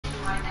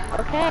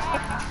Hey,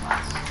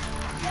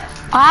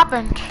 What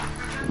happened?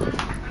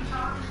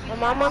 my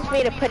mom wants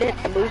me to put in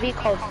a movie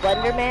called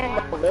Slender Man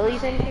with the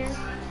Lily's in here.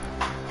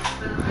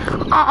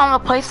 On the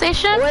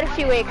PlayStation? What if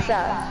she wakes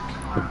up?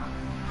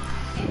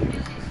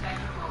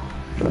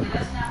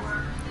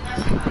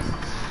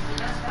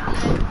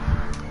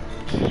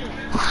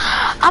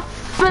 I'm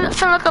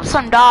finna look up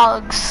some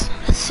dogs.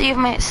 See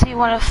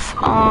what if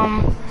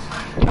I'm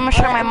gonna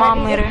show my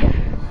mom later.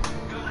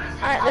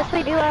 Alright, let's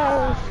play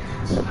duos.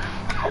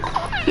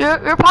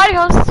 You're party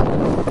host.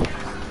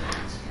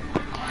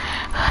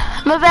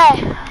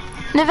 Neve.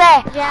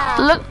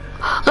 Yeah.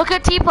 Look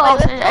at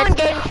T-Pose. Let's go in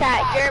game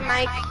chat. Your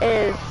mic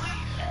is.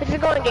 Let's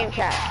just go in game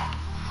chat.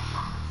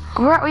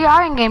 We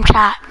are in game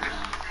chat.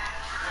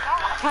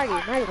 Party,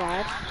 my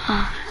bad.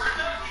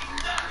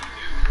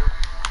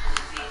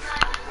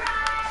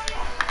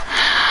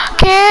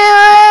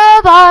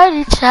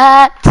 Party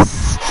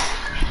chats.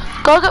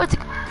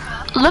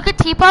 Look at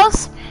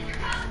T-Pose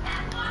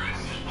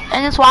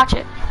and just watch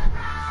it.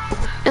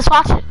 Just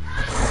watch it.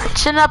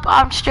 Chin up,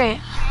 arm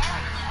straight.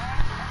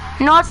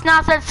 No, it's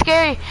not that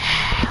scary.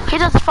 He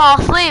just falls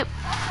asleep.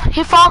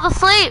 He falls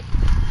asleep.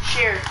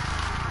 Sure.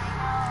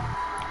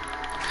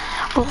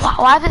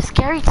 Why is it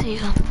scary to you?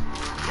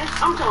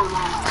 I'm telling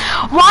Mom.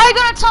 Why are you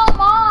gonna tell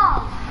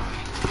Mom?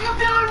 You've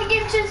been on the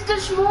game since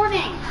this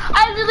morning.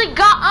 I literally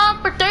got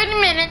on for 30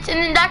 minutes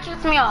and then that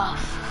kicked me off.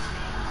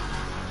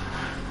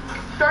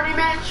 30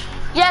 minutes?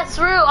 Yes,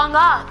 for real, on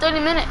God, 30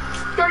 minutes.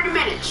 30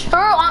 minutes. For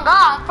real, on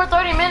God, for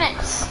 30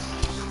 minutes.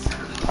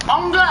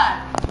 I'm good.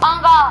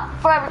 On God,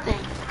 for everything.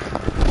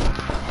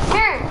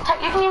 Here,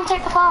 you can even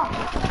take the phone.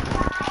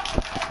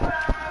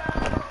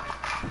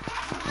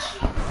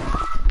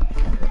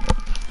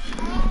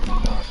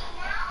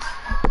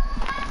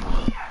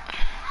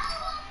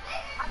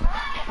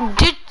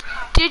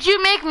 Did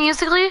you make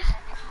Musical.ly?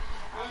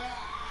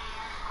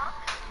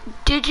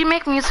 Did you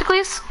make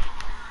Musical.lys?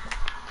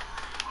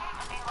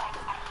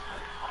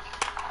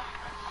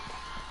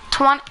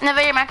 20.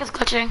 Neve, your mic is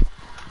glitching.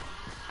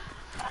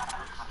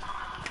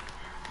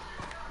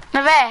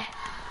 Neve.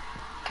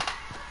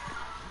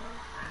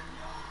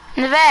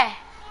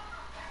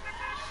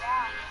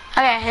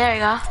 Okay, there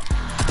you go.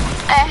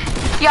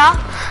 Yeah,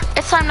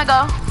 it's time to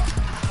go.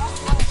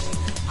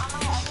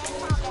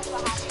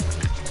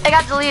 It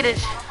got deleted.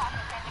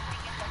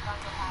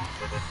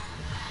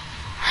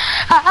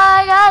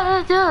 I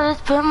gotta do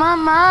this, put my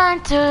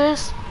mind to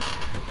this.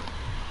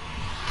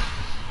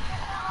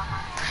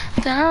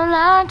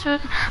 Don't to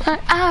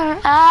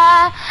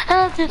I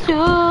have to do.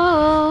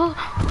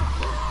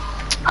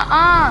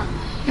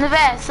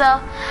 Neve, so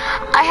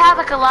I have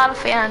like a lot of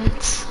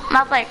fans.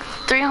 Not like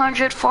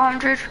 300,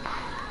 400.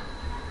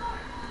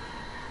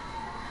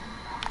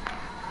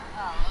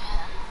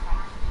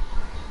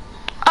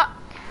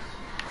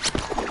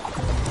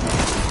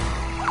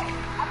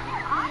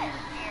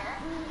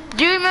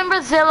 Do you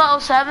remember Zilla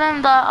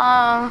 07,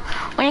 the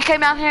when you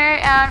came out here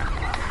and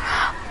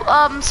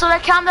so the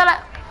account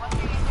that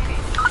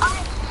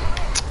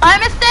I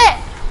missed it.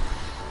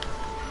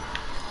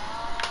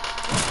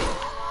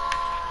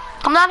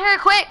 Come down here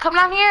quick, come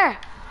down here.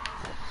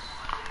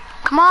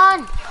 Come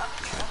on.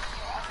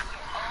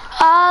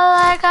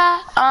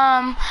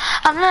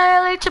 I'm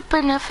not really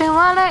tripping if you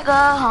wanna go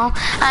home.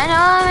 I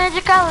know I made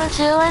you call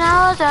too when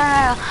I was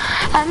around.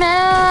 I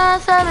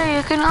mean,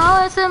 you can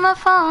always hit my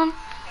phone.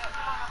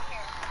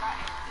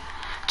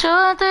 2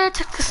 and 3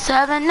 took the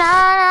 7, 9,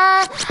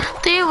 9,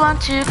 3, 1,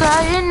 2,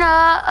 girl, you know.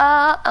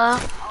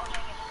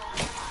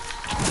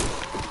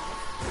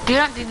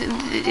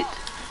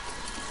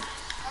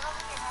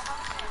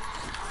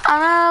 I'm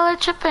not really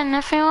tripping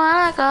if you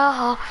wanna go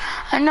home.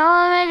 I know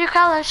I made you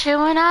call that shit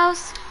when I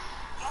was.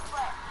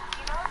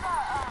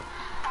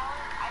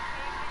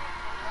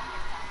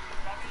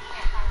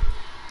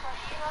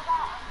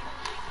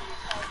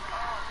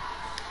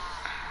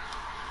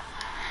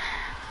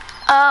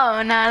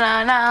 Oh, no.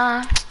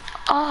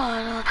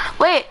 Oh, no.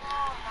 Wait.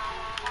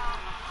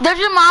 Did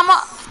your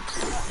mama...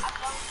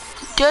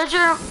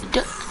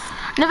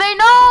 Neve,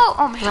 no!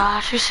 Oh my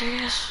gosh, are you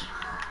serious?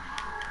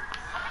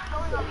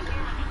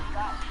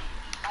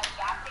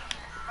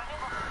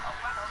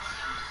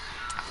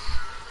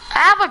 I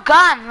have a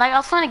gun. Like, I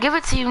was trying to give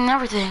it to you and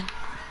everything.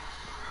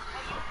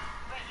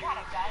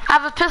 I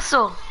have a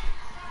pistol.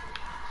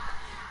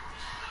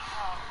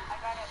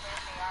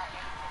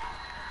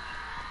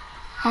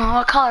 Oh,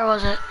 what color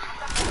was it?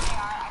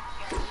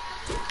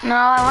 No,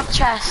 I want the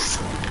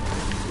chest.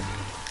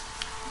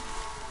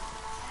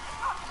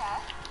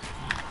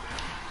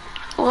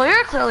 Well,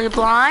 you're clearly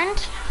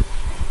blind.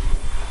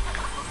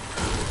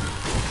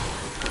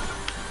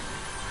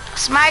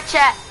 It's my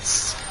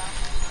chest.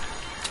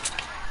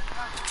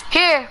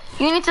 Here,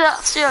 you need to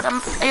shield.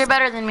 You're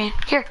better than me.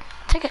 Here,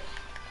 take it.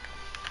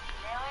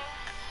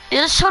 You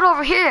just showed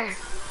over here.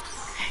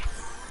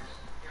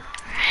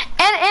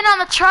 And in on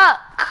the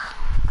truck.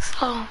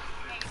 So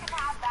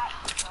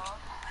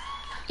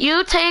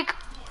you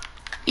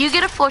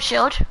get a full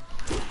shield.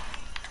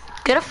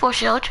 Get a full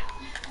shield.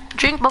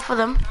 Drink both of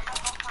them.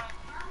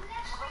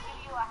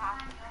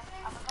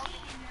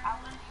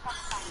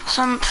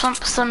 Some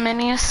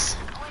minis.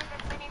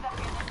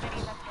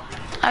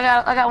 I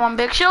got one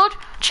big shield.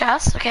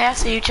 Chest. Okay, I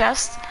see you,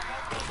 chest.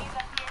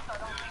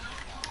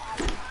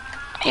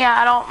 Yeah,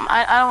 I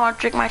don't want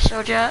to drink my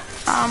shield yet.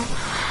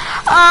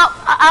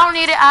 I don't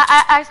need it.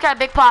 I just got a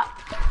big pot.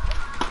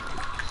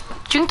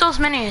 Drink those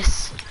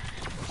minis.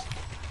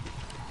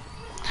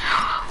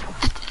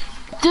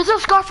 There's a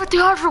scarf for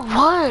 300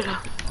 wood.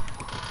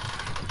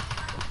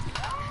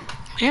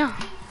 Yeah.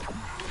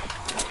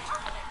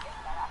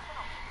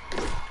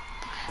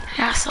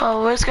 Yeah,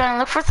 so we're just gonna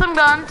look for some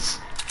guns.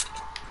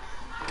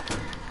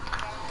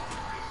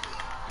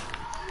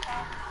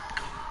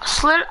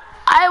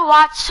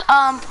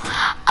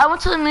 I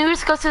went to the movies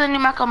to go see the new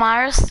Michael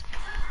Myers.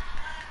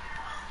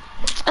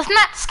 It's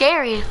not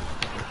scary.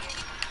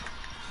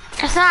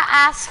 It's not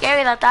as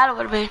scary that it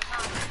would be.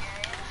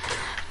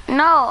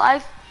 No,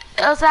 it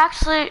was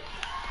actually,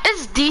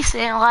 it's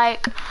decent,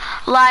 like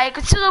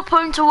to the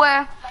point to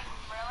where,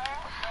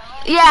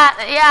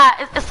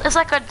 yeah, it's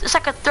like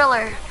a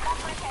thriller.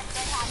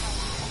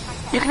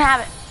 You can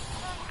have it.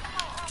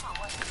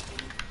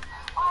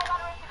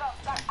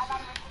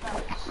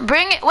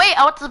 Bring it. Wait,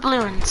 I want the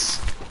balloons.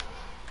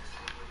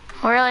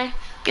 Really?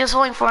 There's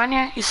only 4 in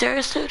here? You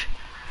serious, dude?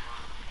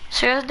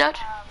 Serious, dude?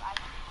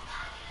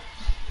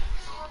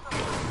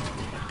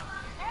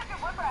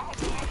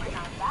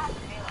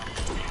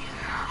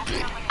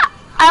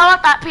 I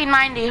want that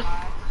P90.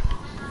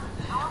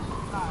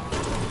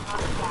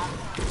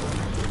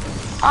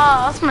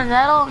 Oh, that's my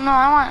metal? No,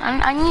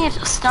 I need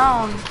a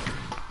stone.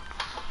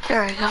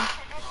 There we go.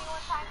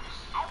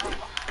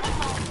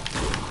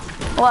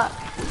 What?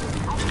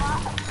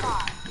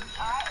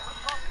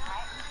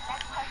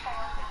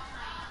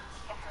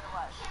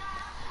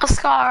 A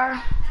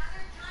scar.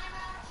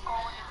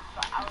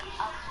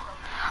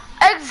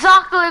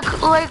 Exactly,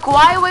 like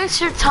why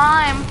waste your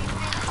time?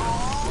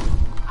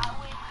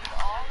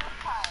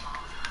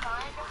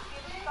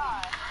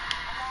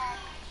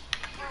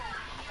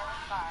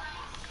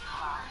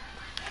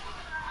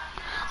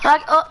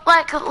 Like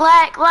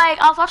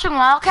I was watching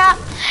Wildcat,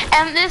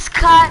 and this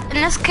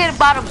kid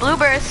bought a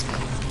blueburst,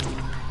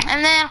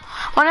 and then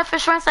one of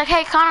his friends like,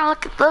 hey Connor,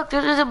 look,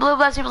 there's a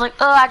blueburst. He was like,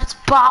 oh, I just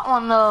bought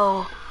one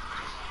though.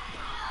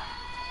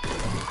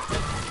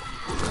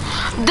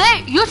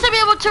 They used to be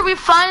able to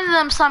refund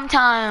them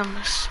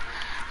sometimes.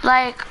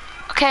 Like,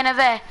 okay,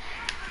 Neve,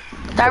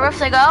 that roof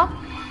they go.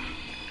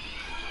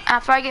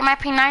 After I get my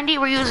P90,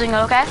 we're using it,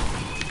 okay?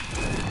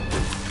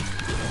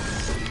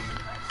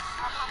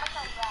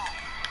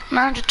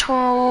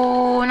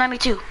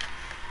 92.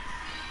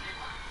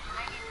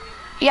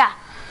 Yeah.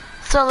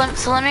 So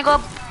let me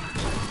go.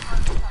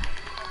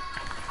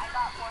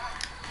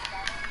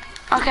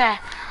 Okay.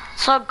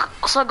 So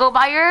go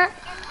buy your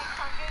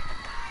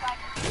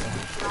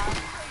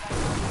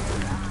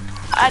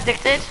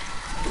addicted.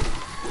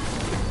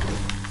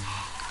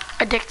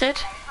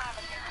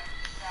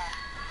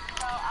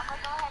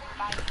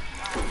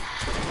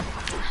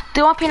 Do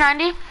you want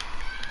P90?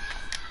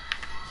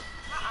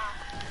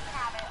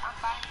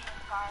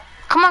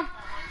 Come on.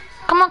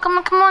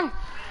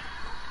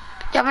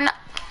 You have enough?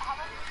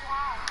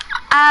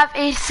 I have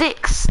a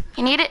 6.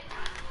 You need it?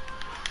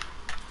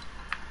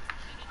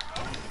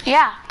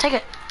 Yeah, take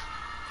it.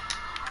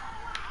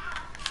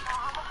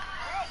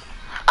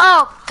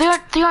 Oh,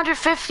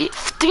 350,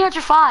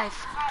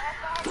 305.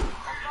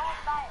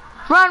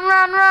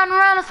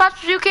 Run as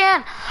fast as you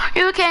can.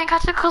 You can't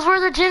catch it because we're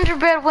the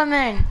gingerbread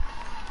women.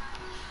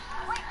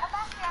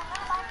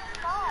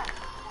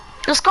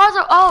 The scars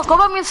are, oh, go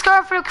buy me a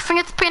scar for get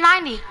the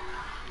P90.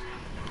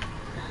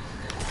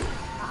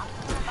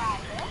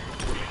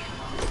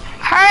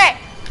 Hurry!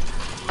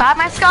 Buy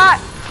my scar.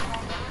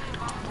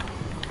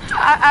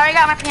 I already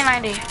got my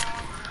P90.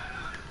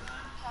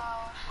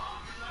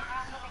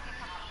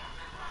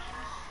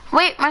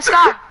 Wait, my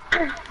scar.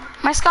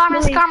 My scar.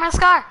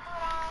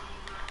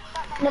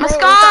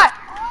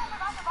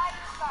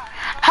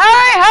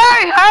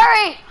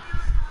 Hurry!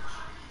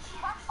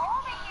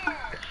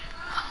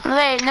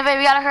 Neve,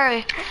 we gotta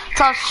hurry.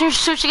 So as soon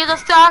as she gets a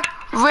star,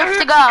 rips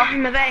to go.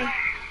 Neve.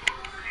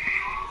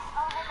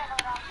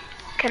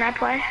 Can I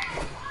play?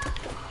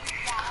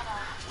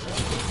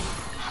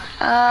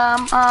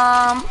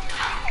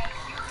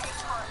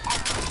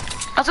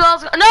 Let's go.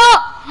 No!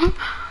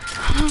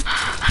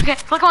 Okay,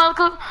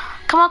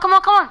 come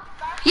on.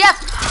 Yes!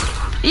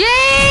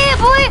 Yeah,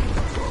 boy!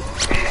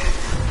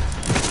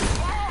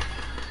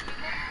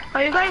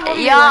 Are you guys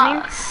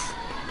running?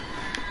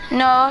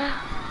 No.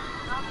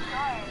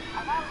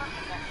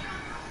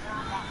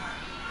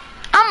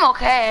 I'm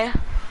okay.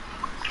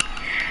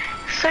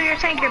 So you're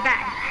saying you're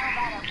bad?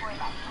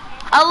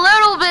 A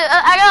little bit.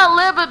 I got a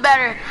little bit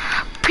better.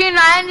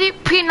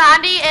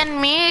 P90 and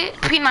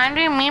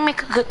me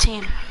make a good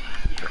team.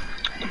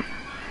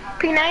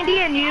 P90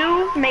 and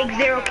you make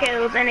 0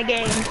 kills in a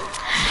game.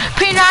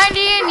 P90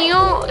 and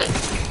you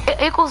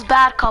equals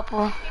bad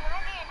couple.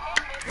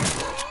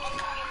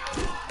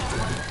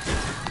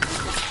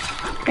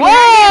 P90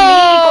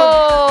 Whoa!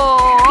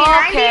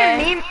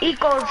 and me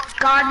equals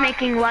God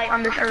making light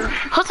on this earth.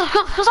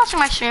 Who's watching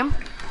my stream?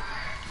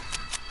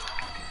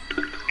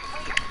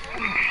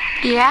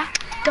 Yeah?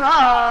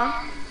 Duh.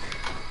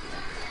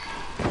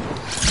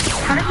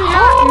 How did you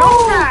not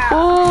know that?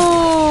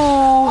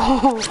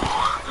 Oh.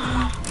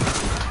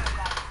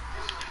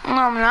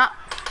 No, I'm not.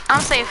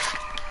 I'm safe.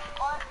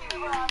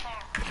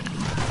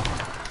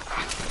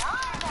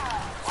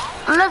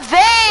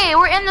 LeVay,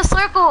 we're in the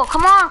circle.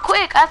 Come on,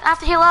 quick. I have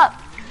to heal up.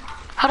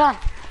 Hold on.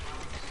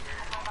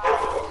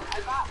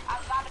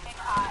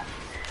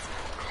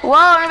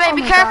 Whoa, LeVay,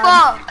 be careful.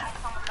 God.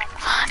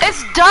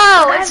 It's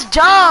Doe. It's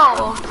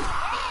Doe.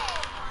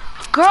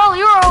 Girl,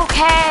 you're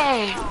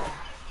okay.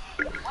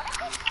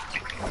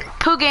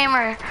 Pooh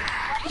Gamer.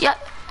 Yeah.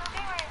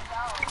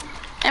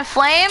 And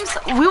Flames,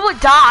 we would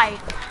die.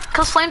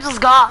 Cause Flames is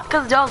God.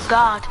 Cause Doe's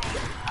God.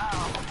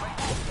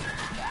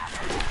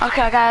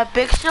 Okay, I got a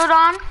big shield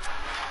on.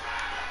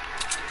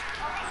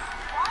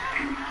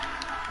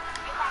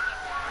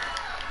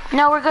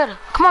 No, we're good.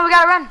 Come on, we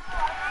gotta run.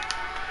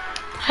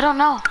 I don't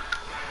know.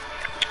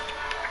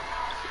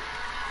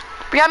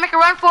 We gotta make a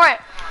run for it.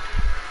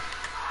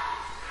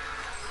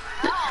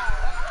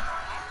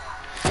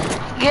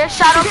 Get a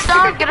shadow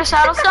stone. Get a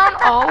shadow stone.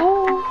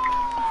 Oh.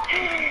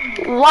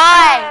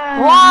 Why?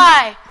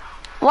 Why?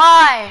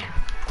 Why?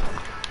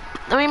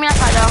 What do you mean that's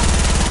not though?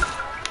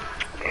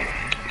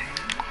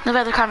 Look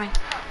at they're coming.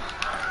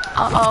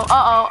 Uh-oh,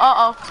 uh-oh,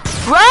 uh-oh.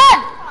 Run!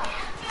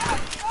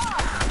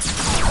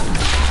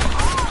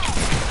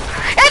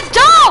 It's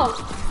Doe!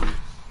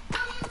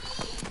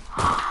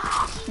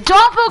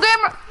 Pooh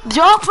Gamer,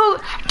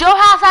 Doe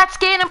has that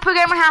skin and Pooh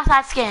Gamer has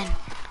that skin.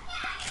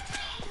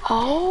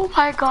 Oh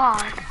my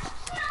god.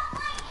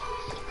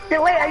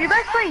 So wait, are you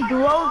guys playing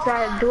duos,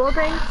 duo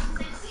thing?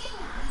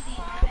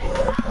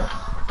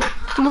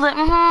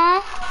 Mm-hmm.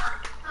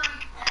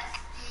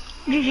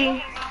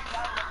 GG.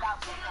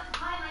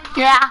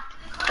 Yeah.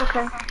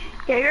 Okay.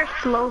 Yeah, you're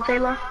slow,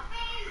 Zayla.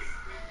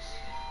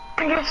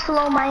 You're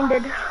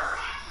slow-minded.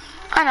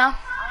 I know.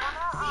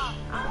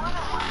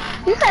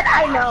 You said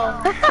I know.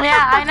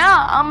 Yeah, I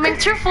know. I'm being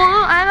truthful.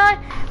 I know.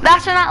 Thou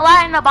shalt not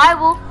lie in the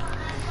Bible.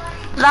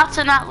 Thou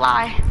shalt not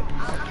lie.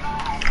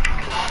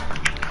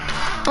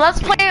 Let's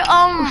play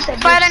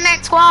Friday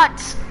Night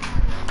Squads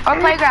or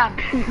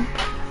Playground.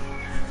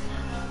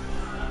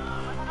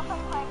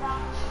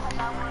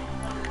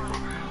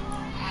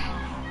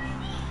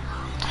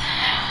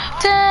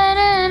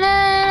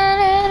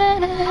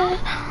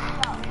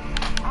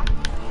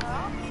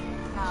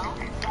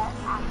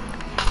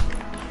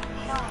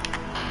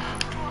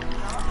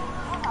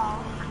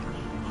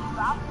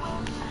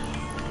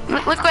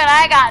 Look what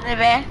I got in the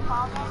van.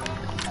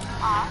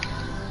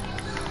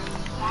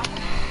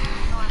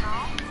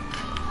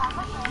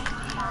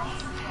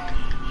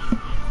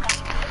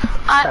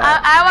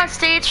 I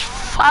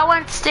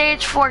want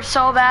stage 4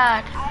 so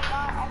bad.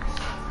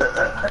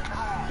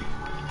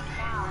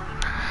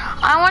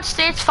 I want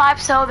stage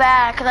 5 so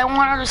bad because I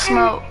want her to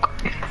smoke.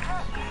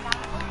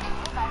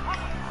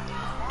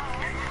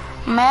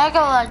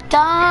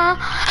 Megalodon.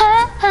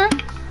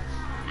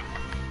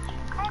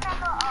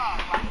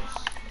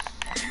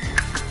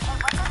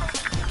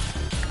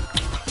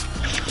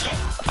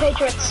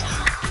 Patriots.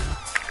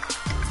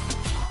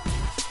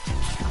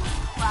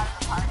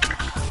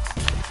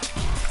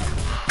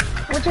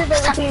 What's your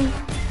favorite team?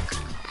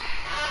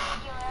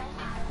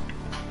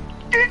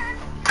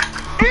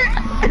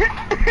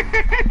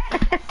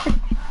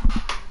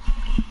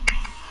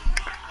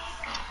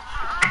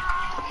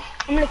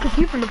 I'm gonna kick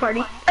you from the party.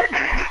 Boy,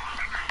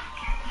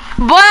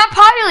 I'm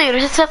party leader.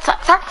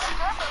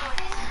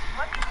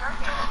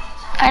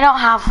 I don't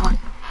have one.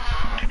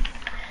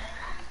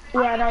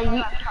 Yeah, no,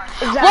 you.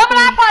 Exactly. What would I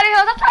party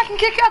leader? That's why I can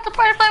kick you out the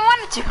party if I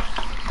wanted to.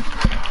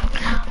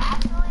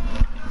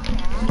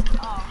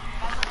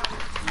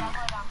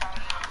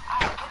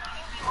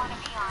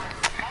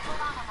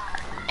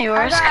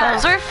 Yours,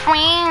 cause we're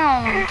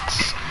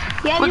friends.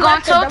 Yeah, we're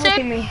going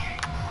tilted.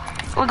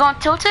 We're going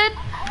tilted.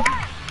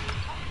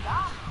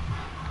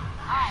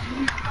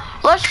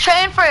 Let's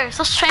train first.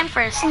 Let's train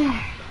first.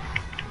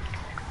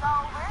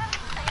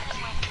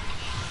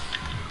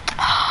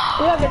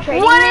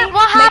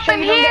 What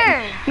happened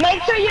here?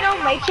 Make sure you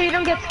don't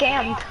get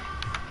scammed.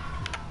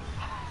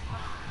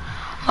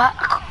 What?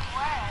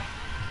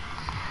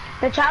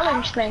 The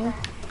challenge thing.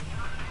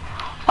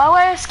 Why would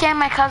I scam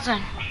my cousin?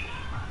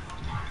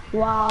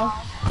 Wow.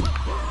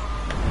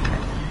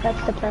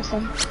 That's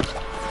depressing.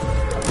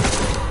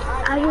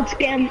 I would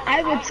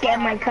scam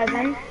my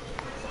cousin.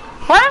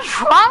 What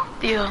is wrong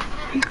with you?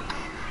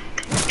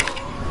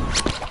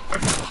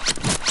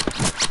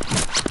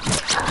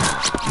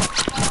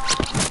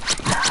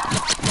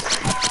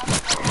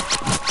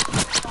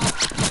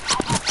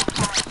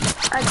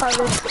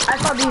 I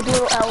call these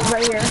little L's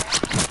right here.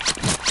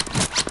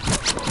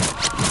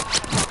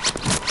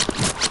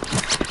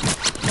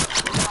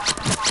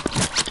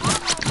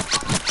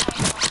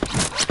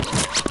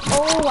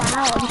 Oh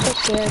wow, I'm so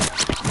scared.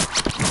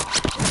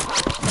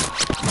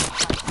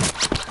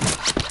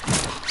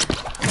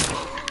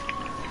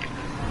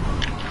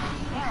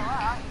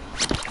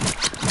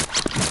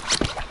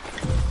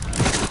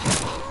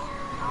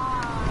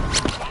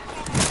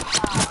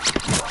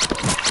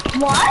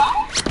 What?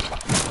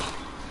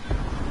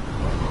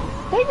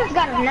 He just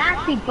got a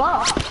nasty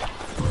buff.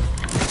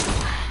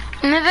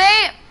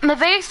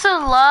 They used to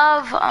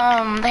love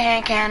the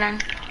hand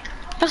cannon.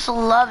 Just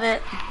love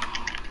it.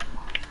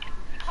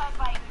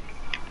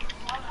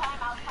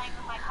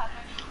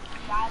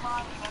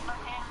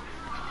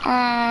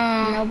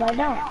 No, but I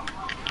don't.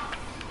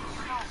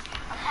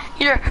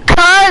 Your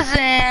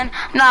cousin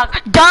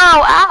knocked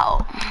Donald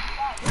out.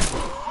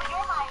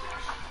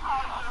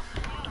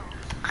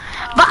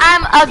 But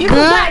I'm a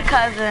good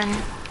cousin.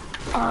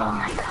 Oh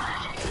my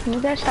god. Can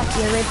you guys stop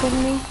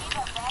irritating me?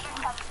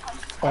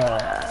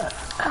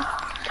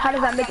 How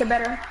does that make it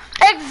better?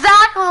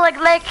 Exactly,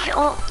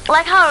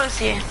 like how is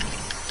he?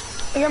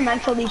 You're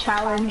mentally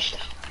challenged.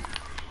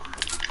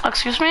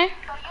 Excuse me?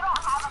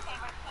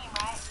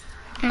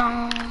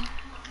 No.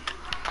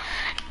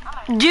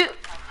 Do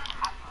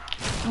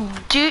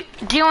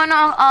you wanna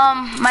know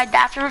my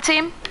dad's favorite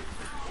team?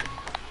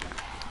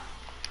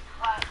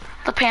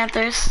 The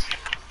Panthers.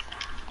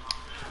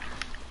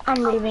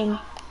 I'm leaving.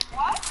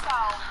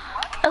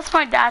 That's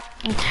my dad.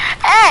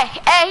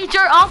 Hey, he's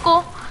your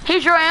uncle.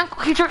 He's your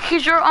uncle.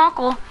 He's your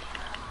uncle.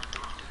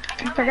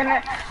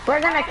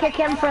 We're gonna kick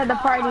him for the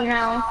party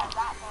now.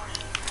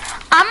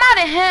 I'm not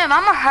a him.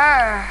 I'm a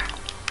her.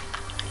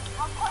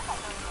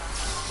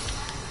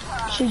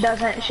 She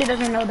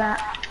doesn't know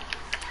that.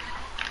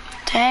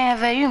 Dang,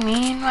 Eve, you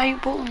mean? Why you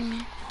bullying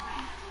me?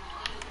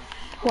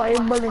 Why are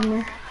you bullying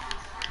me?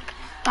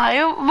 Why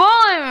you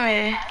bullying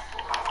me?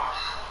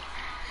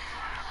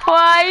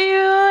 Why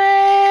you?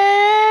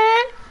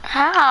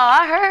 How?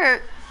 I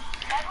hurt.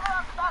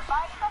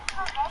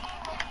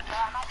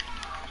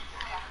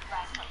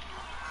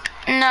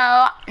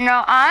 No,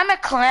 I'm a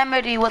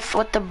calamity with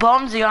the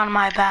bonesy on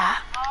my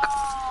back.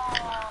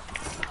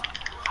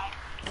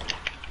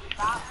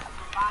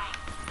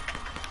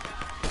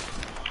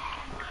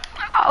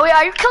 Oh wait,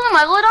 are you killing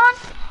Megalodon?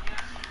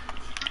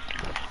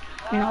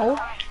 No,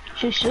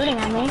 she's shooting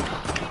at me.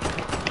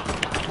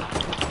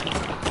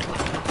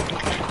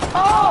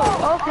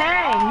 Oh,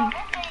 okay.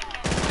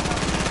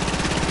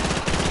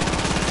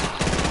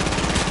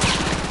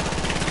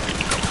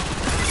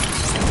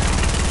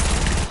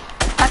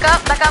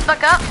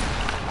 Back up.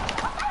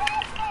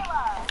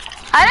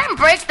 I didn't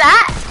break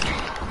that.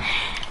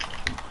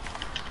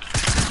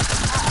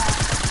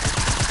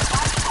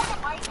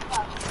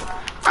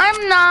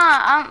 I'm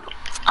not.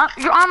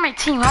 You're on my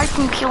team. How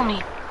can you kill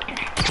me?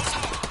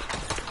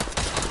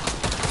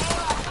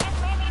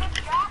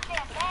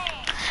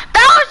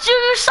 That was you.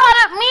 You shot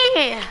at me.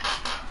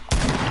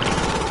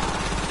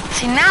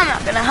 See, now I'm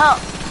not gonna help.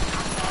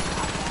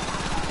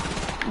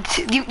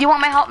 You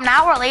want my help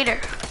now or later?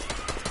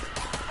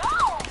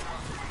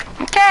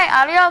 Okay,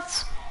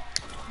 adios.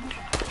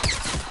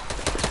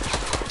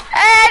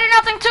 Hey, I did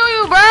nothing to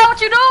you, bro. What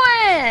you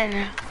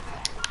doing?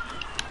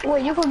 Well,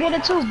 you can get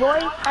it too, boy.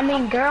 I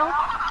mean, girl.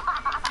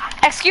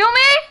 Excuse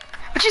me?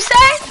 What you say?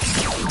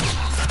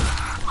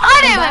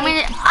 I didn't mean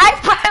it. I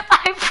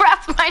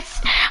pressed my.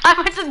 I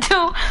meant to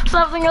do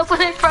something else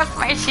when I pressed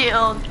my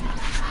shield.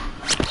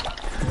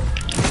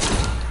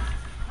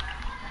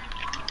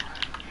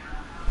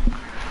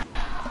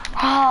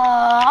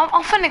 Oh,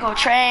 I'm finna go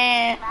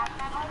train.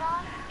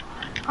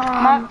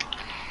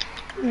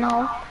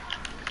 No.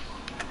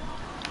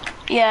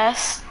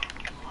 Yes.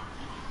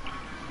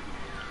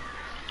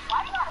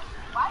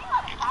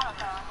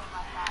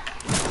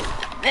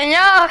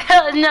 No,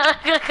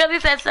 because he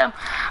said some.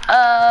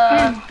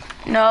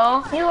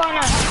 No. You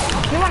wanna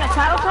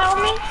tattle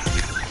me?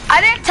 I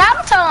didn't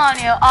tattle on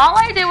you. All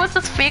I did was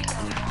just speak.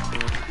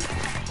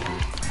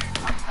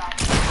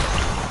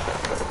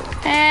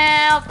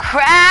 Oh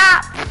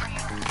crap!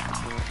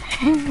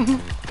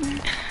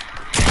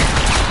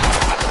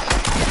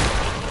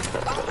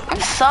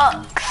 This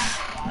sucks.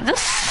 This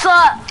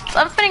sucks.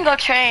 I'm finna go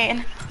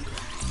train.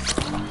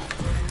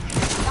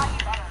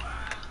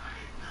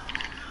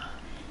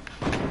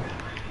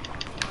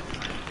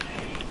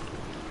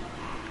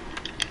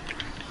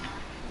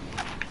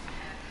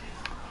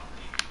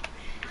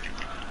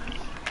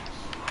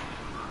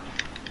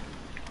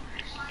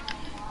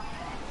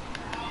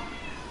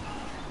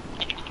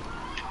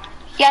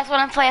 You guys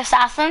wanna play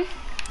Assassin?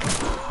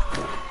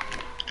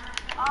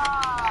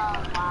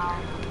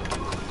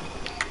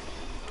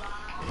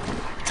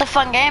 It's a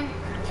fun game.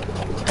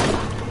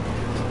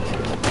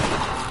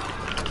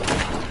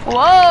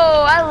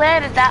 Whoa, I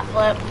landed that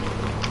flip.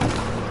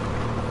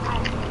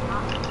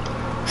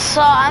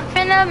 So I'm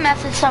finna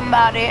message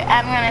somebody.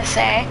 I'm gonna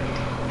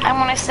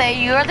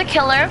say you're the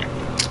killer,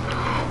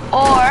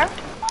 or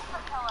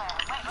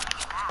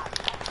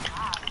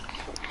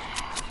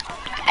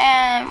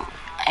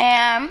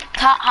and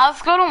how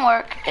it's gonna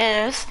work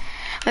is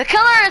the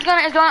killer is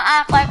gonna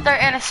act like they're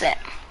innocent,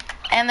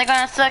 and they're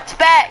gonna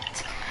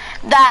suspect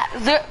that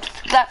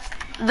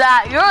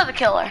you're the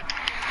killer.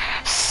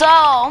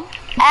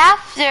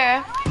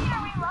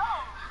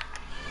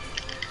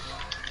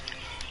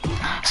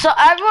 So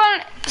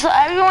everyone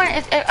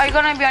are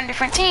gonna be on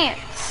different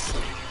teams,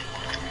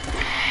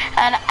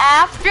 and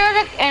after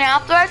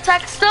I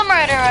text the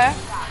murderer,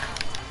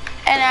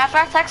 and after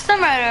I text the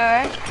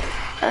murderer,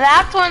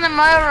 that's when the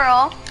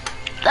murderer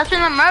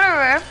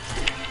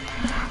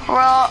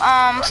will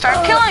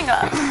start killing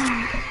us.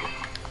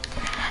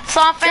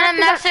 So I'm finna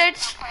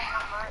message.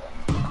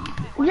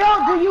 Yo,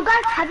 have you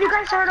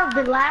guys heard of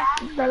the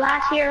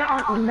last year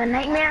on the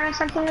Nightmare or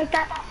something like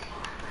that?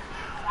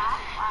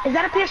 Is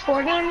that a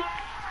PS4 game?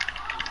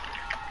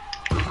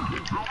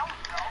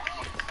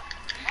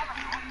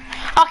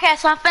 Okay,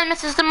 so I'm finna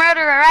message the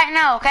murderer right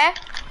now, okay?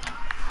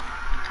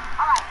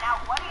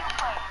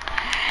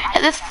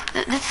 This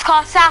is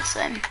called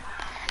Assassin.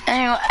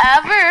 And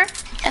whoever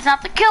is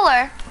not the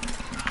killer,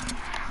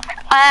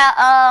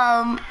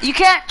 you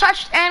can't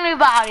touch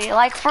anybody,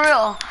 like for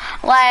real.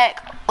 Like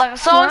if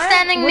someone's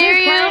standing near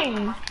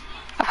you.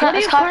 What are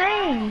you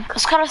playing?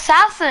 It's called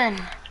Assassin.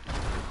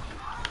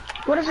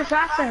 What is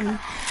Assassin?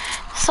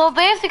 So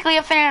basically,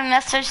 I'm finna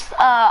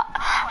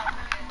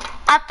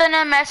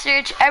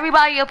message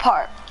everybody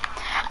apart.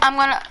 I'm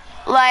gonna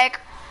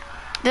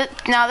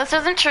now this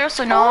isn't true,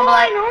 so no one.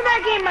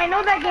 I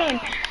know that game.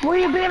 Will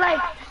you be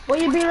like,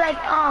 wait,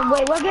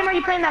 what game are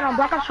you playing that on?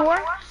 Black Ops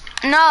 4?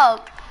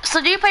 No.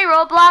 So do you play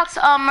Roblox,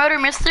 Murder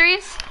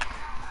Mysteries?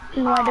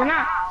 No, I do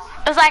not.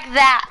 It's like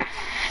that.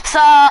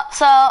 So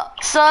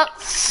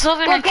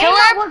we're gonna kill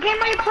her. What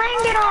game are you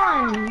playing it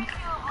on?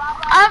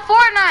 On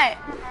Fortnite.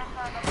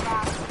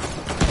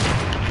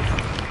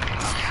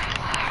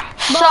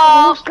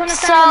 Who's gonna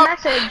send a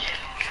message?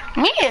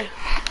 Me.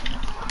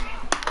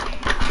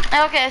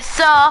 Okay,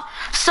 so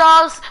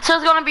there's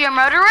gonna be a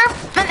murderer,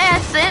 an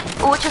innocent,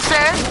 which is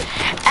sheriff,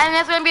 and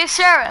there's gonna be a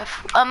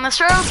sheriff. The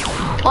sheriff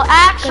will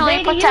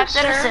actually protect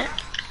the innocent.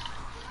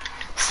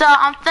 So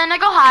I'm finna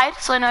go hide,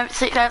 so you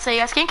guys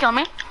can't kill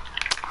me.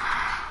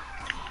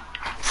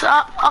 So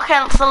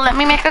okay, so let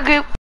me make a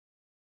group.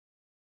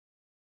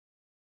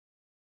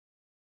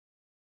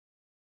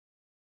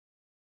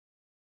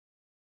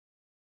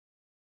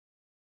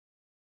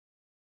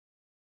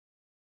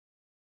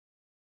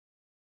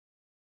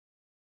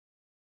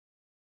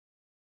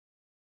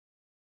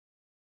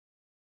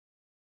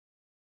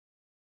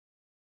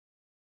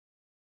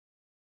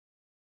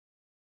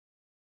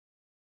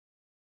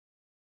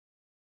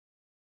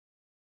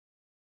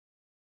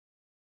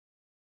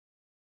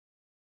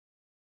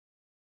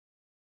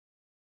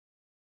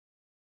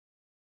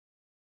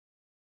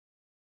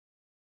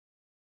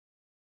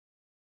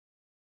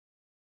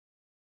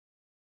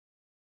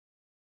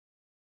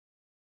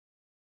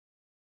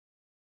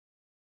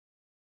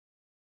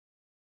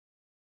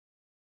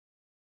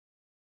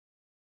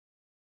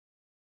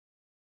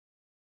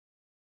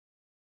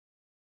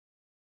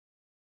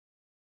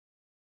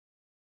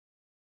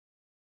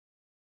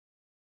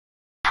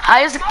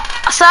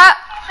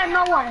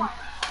 No one.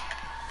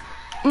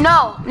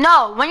 No.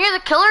 When you're the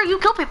killer, you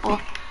kill people.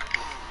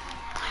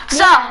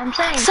 So, I'm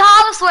saying. so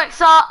how this works?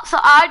 So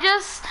I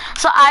just.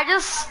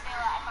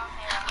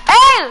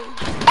 Hey,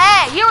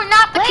 you are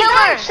not the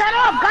killer. Guys, shut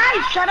up,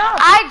 guys, shut up.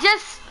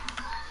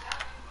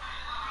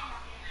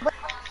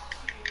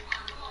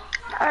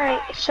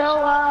 Alright, so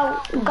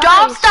guys,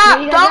 Don't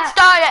start it.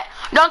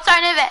 Don't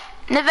start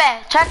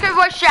Neve. Check your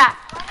voice chat.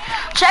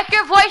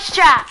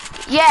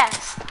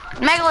 Yes.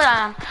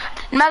 Megalodon,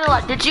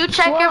 did you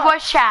check your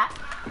voice chat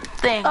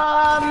thing?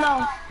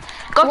 No.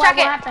 Go check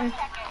it. What happened?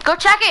 Go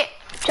check it.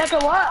 Check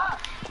it what?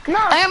 No,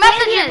 On your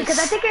stay here, messages. because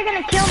I think you're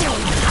gonna kill me.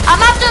 I'm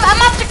not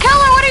the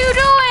killer. What are you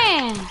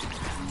doing?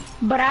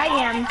 But I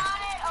am.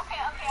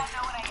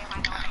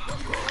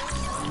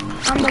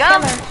 I'm the Go.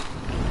 killer.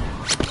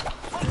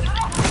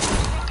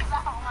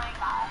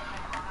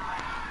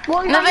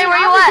 Well, Neve, where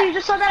you obviously at? you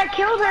just saw that I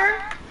killed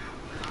her.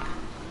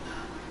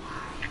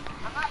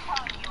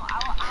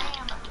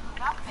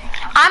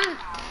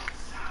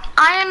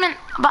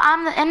 But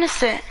I'm the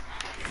innocent.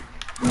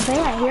 Okay,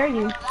 I hear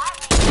you.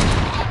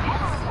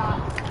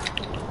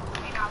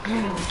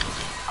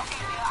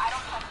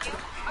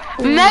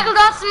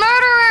 Megalodon's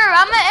murderer.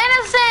 I'm the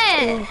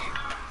innocent.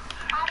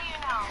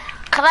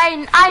 Cause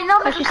I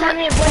know Cause she because sent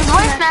me a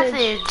voice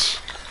message.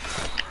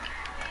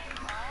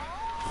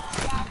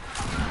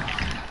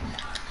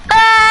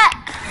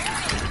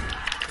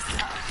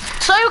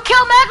 So you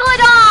kill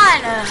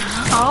Megalodon.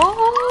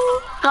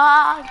 Oh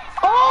God.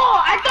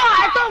 Oh, I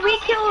thought we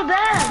killed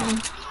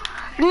them.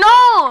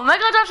 No,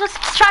 Megalodon just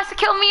tries to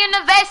kill me in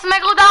the face.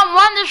 Megalodon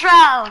won this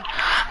round.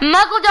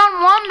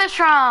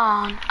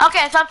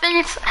 Okay, so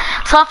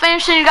I'm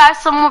finishing you guys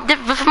some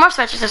more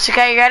switches.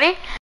 Okay, you ready?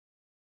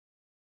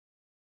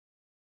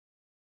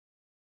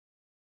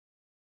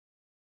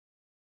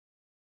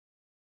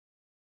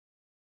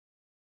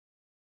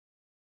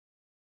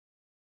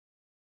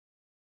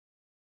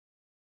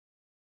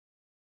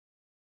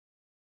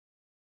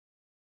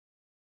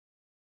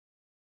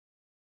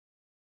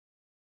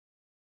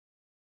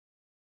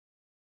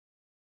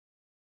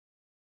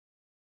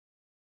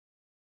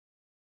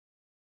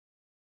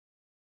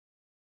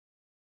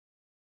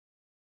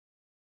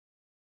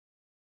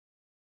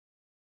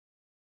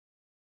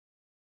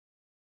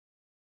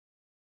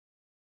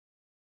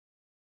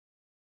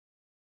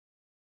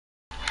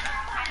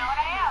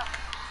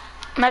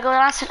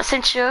 Megalodon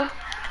sent you.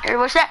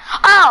 What's that?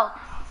 Oh!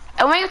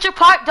 And when you get your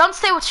part, don't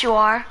say what you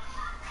are.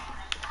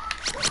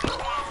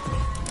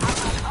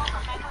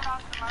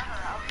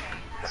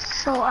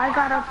 So I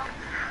got up.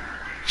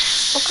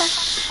 Okay.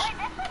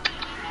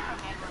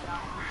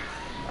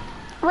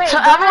 Wait, So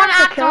don't I everyone have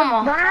to act kill?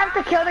 normal. Don't I have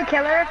to kill the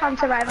killer if I'm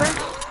survivor?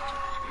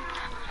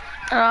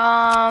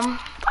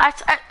 I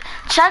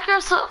check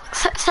your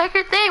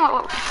thing.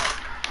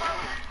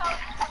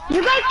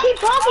 You guys keep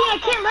talking. I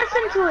can't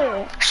listen to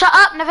it. Shut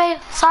up,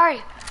 Neve.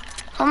 Sorry.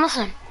 Don't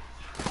listen.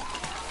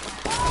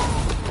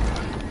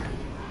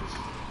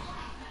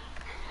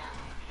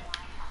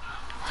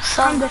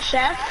 I'm the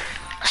chef.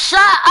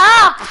 Shut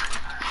up!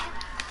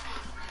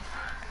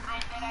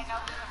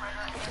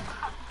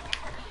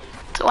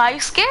 Why are you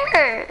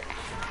scared?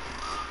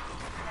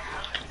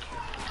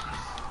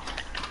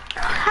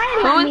 Hi,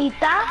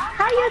 Lamita.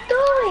 How you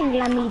doing,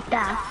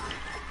 Lamita?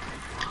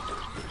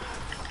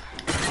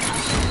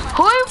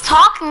 Who are you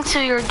talking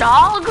to? Your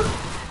dog?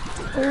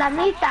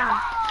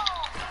 Lamita.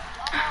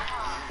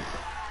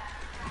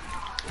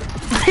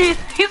 he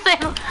said,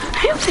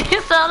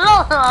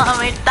 hello,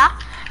 Lamita.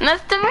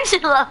 Nice to meet you,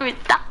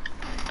 Lamita.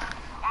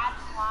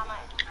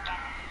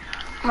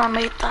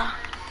 Lamita.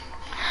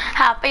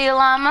 Happy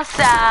llama,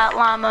 sad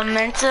llama,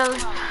 mentally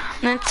Stop,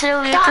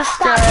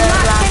 disturbed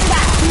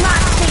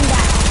not sing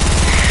that.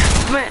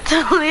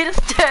 mentally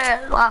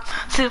disturbed llama,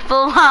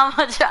 super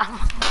llama drama.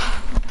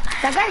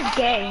 That guy's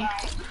gay.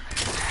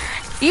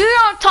 You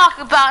don't talk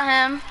about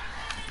him.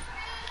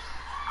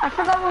 I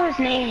forgot what his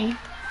name.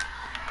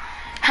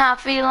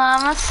 Happy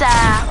llama,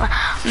 sad llama,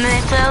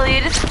 mentally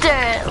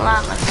disturbed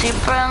llama,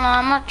 super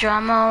llama,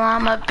 drama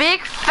llama,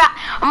 big fat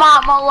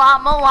llama.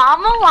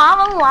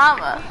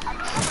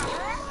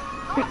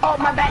 Oh,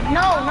 my bad. No,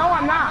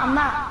 I'm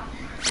not.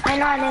 I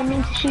know I didn't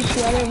mean to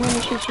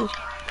shoot you.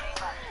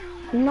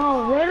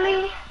 No,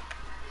 really?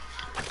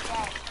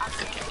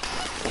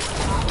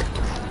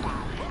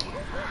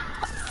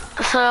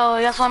 So,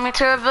 you guys want me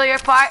to reveal your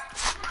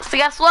parts? So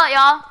guess what,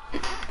 y'all?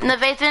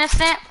 Neve's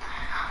innocent,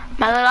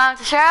 my little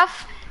aunt's the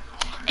sheriff,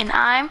 and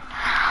I'm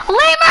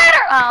Lee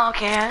Murder! Oh,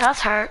 okay,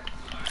 that's hurt.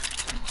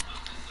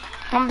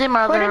 I'm the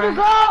murderer. Where did you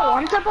go?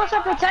 I'm supposed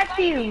to protect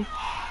you.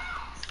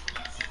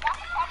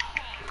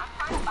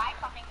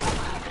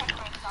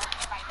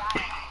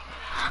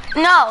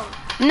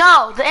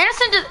 No, the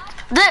innocent just...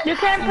 You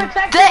can't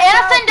protect the yourself.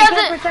 innocent You doesn't...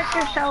 can't protect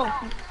yourself.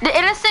 The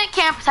innocent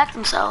can't protect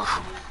himself.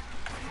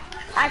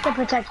 I can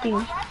protect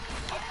you.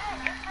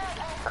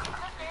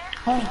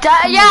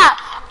 Yeah,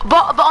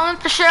 but only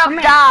if the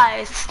sheriff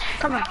dies.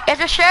 Come on. If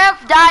the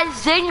sheriff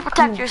dies, then you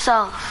protect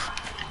yourself.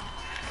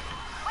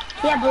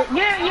 Yeah, but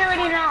you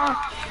already know.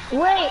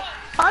 Wait,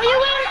 are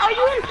you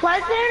in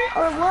Pleasant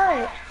or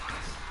what?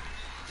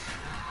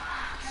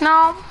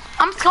 No,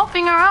 I'm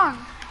scoping around.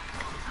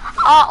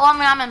 Oh, well, I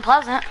mean, I'm in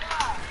Pleasant.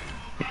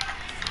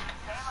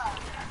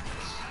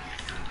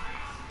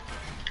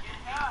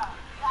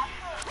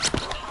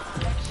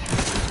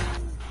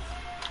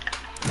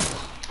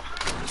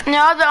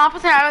 No, the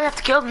opposite, I would have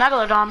to kill the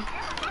Megalodon.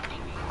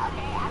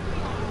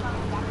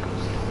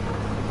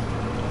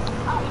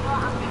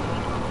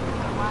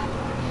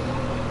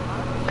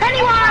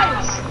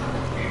 Pennywise!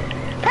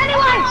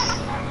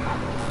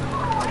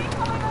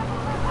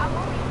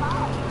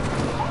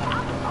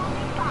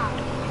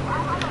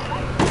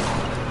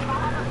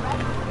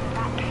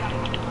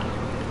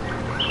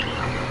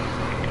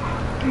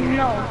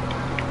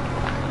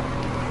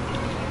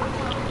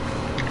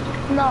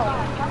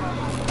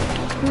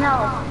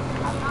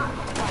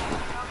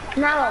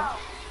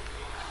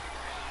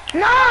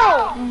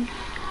 No!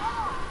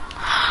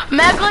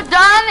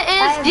 Megalodon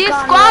is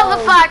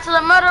disqualified, so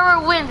the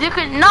murderer wins. You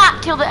could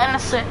not kill the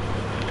innocent.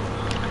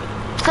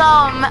 So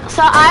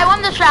I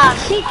won this round.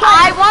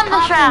 I won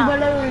this round.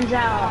 Balloons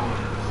out.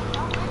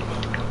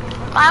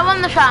 I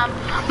won this round.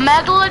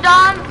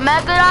 Megalodon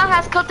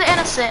has killed the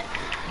innocent.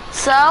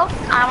 So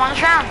I won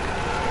this round.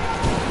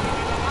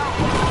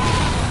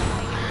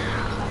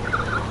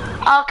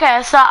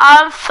 Okay, so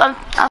I'm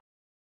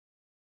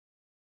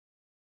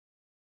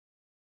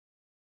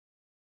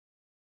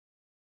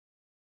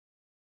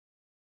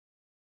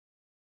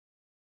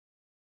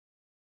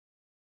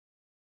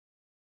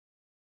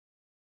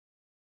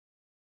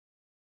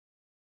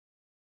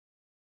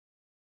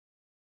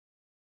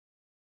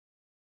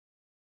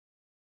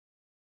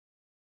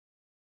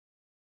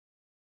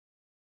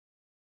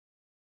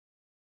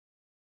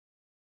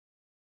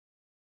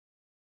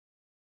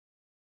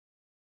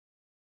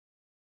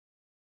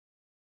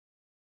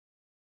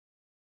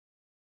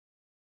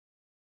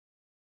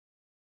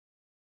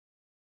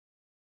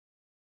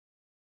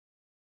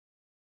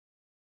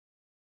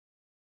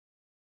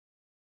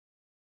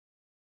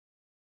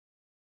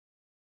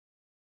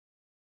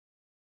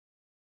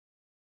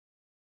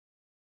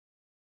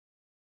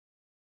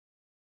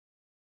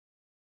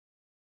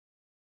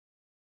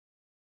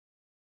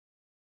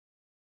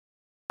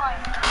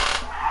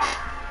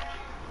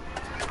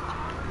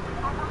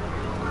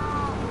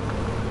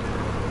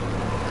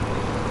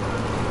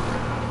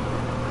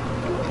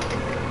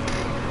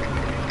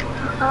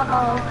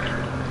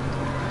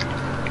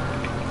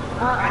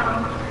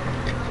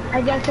Uh-oh.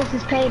 I guess this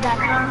is payback,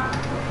 huh?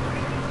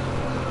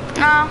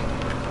 No,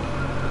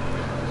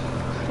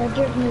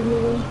 Forgive me,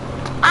 Louie.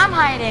 I'm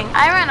hiding.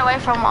 I ran away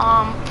from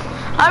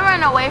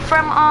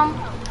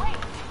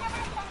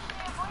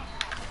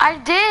I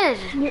did.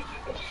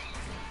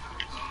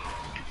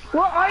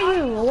 What are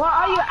you? What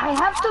are you? I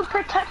have to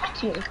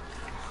protect you.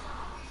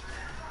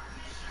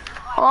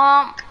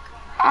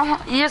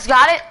 You just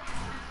got it?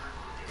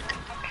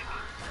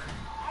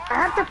 I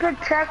have to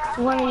protect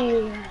one of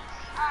you.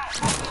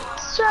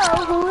 So,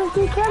 who is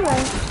the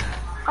killer?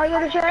 Are you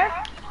the sheriff?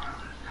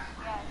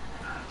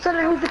 So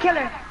then who's the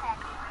killer?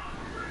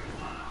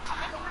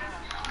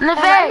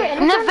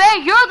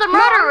 Neve, you're the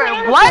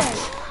murderer. What?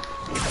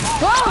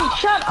 Whoa,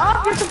 shut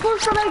up. You're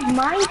supposed to like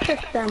mind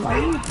trick them. Are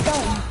you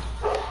dumb?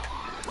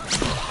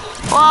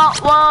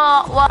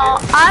 Well,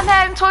 I'm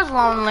heading towards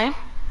Lonely.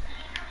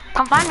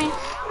 Come find me.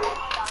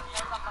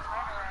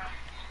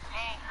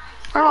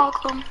 You're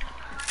welcome.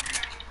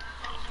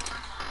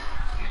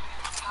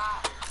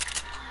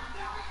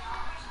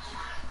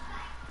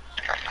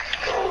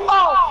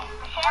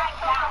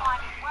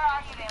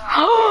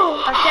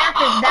 Our sheriff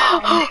is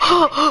down.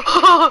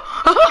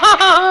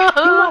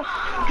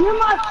 You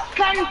must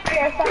send for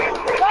yourself.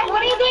 Guys,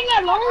 what are you doing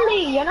at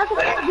Lonely? You're not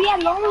supposed to be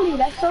at Lonely.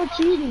 That's so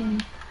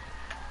cheating.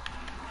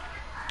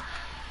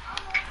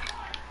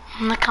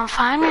 Come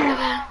find me,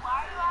 Neve.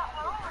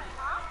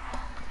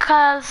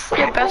 Cause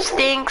your breath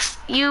stinks.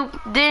 You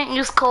didn't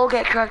use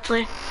Colgate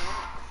correctly.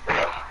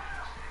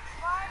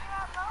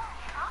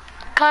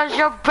 Cause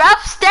your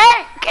breath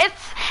stink. It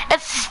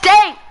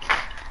stink.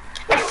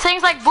 It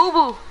stinks like boo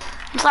boo.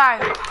 I'm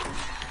sorry.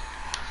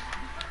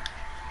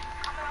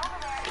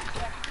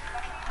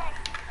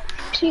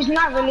 She's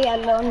not really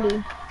at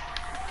Lonely.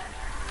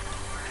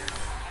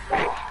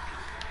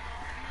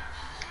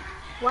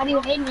 Why do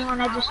you hate me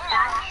when I just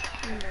asked?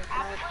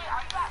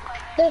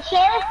 The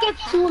sheriff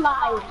gets 2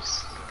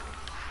 lives.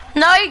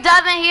 No, he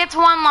doesn't. He gets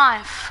 1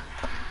 life.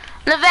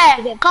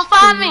 Neve, come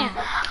find me.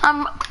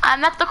 I'm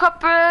at the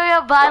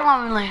Corporeal by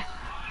Lonely.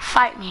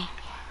 Fight me.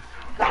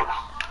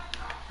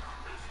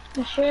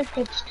 The sheriff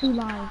gets 2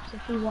 lives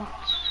if he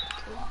wants.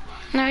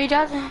 No, he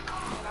doesn't.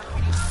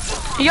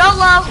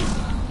 YOLO.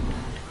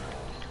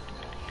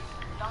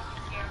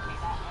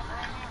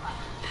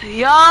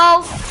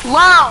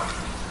 YOLO.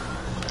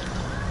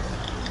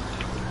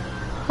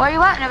 Where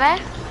you at,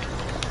 Neve?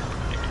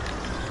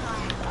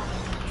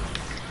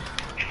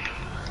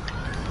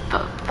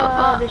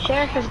 The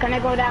sheriff is gonna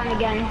go down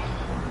again.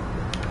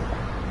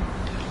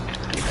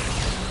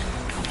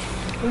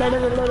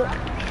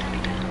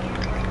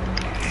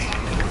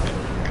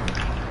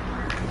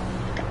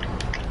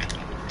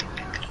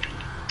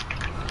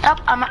 Yep,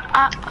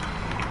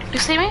 you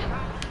see me?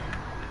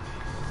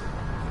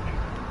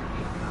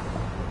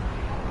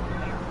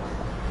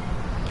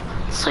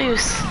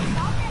 Sluice.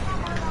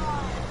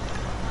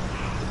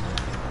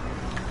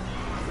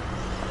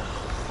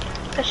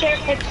 The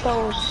sheriff hits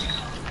those.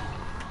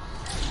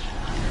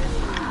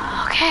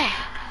 Okay.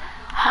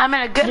 I'm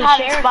in a good The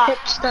hiding sheriff spot.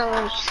 hits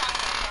those.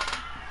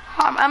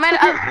 I'm in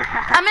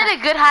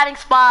a good hiding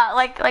spot.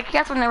 Like you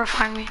guys will never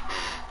find me.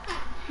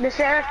 The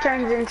sheriff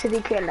turns into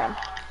the killer.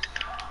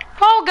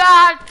 Oh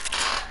God.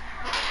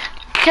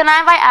 Can I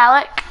invite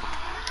Alec?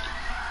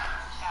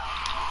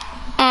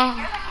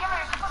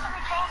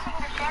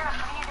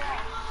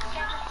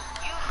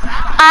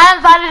 I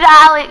invited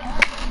Alec.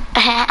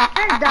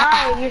 I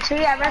died. You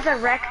see, I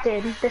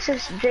resurrected. This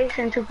is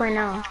Jason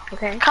 2.0.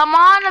 Okay. Come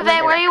on,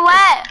 Neve, where you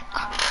at?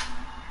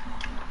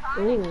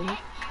 Ooh.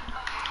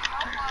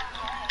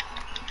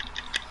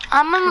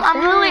 I'm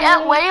literally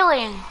at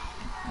Wailing.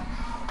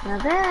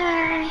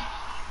 Bye-bye.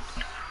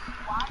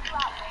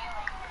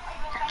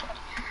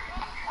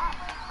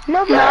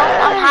 No,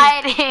 I'm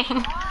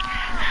hiding.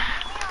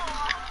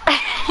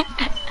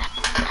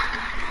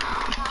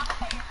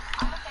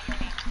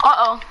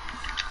 Uh-oh.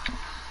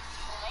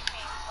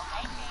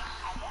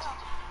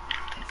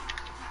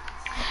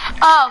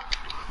 Oh,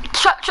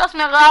 trust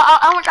me,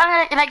 I went down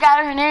here and I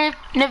got her name.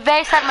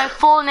 Neve said my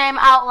full name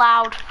out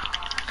loud.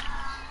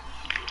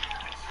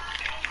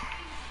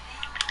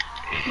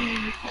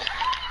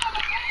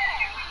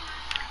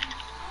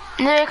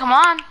 Neve, come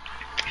on.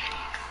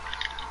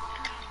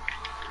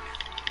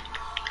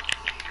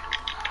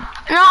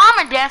 No, I'm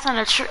gonna dance on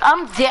the tree.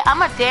 I'm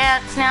gonna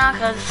dance now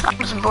because I'm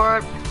just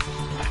bored.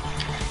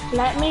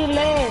 Let me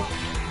live.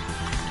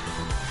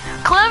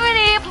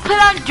 Clemity, put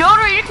on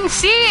deodorant, you can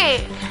see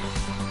it.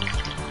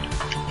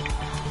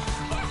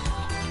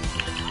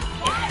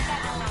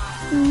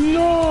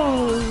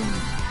 No.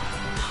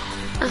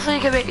 That's so you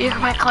can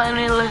make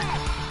Clemity live.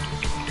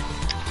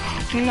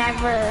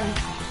 Never.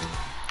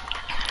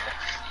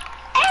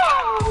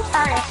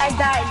 Alright, I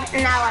died.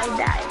 Now I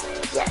died.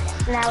 Yes,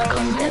 now I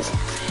am dead.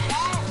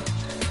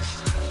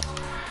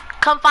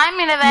 Come find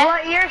me, Neve.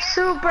 But you're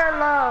super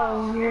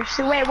low.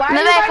 Wait, why are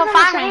Neve, you guys come on the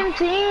find same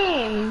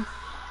team?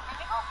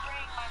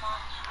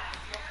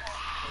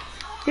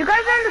 You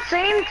guys are on the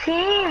same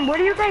team. What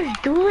are you guys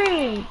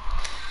doing?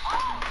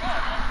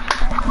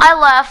 I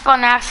left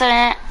on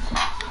accident.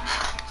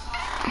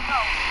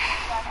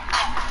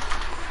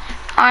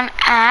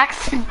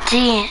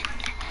 Accident.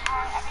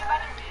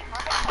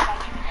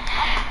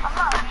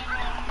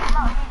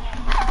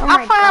 Oh I'm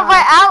my gonna god.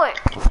 invite Alec.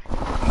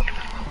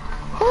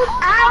 Who's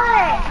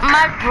Alex?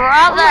 My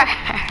brother.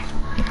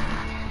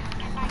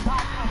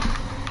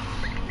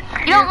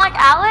 You don't like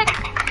Alec?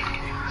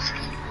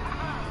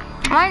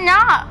 Why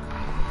not?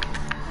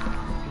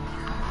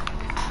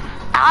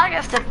 Alec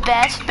is the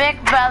best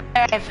big brother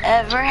I've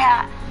ever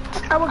had.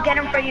 I will get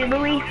him for you,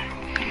 Louis.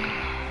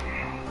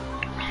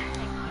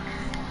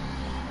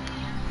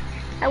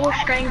 I will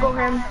strangle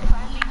him.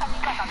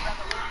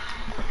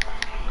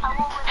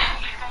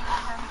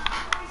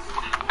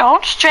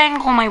 Don't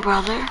strangle my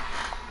brother.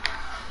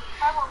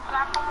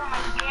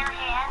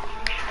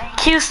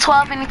 He's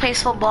 12 and he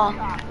plays football.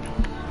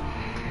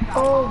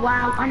 Oh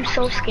wow, I'm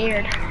so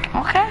scared.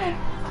 Okay.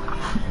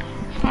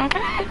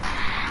 Okay.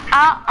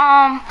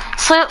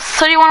 So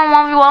do you want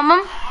to 1v1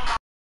 them?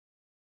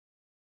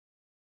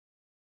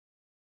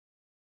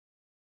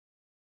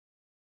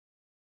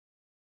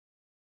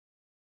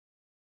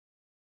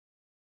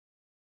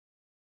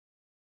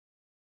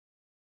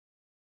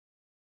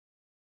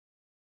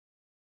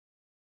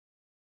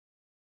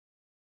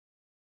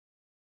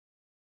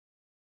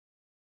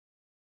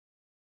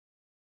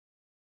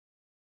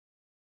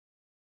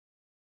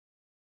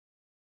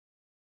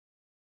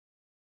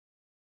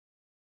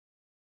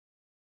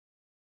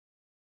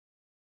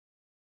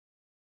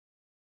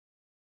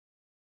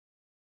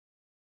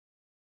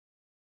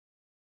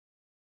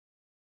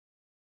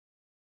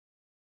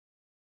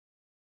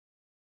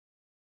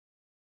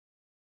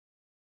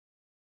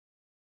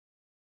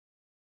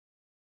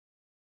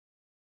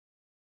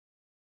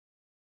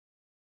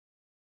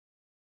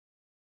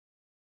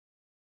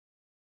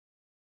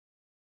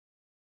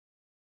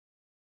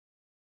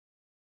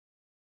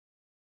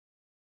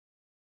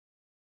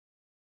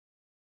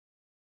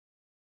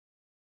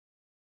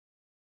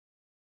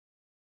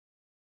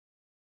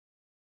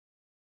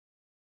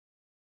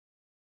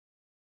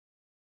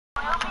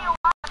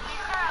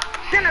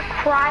 I'm gonna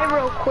cry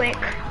real quick.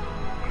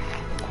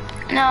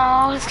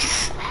 No,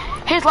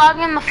 he's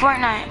logging in the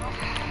Fortnite.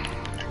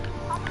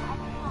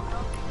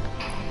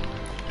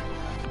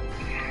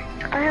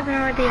 I have no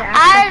idea.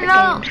 I the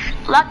know.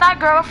 games. Like that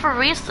girl for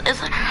Reese,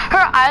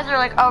 her eyes are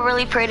like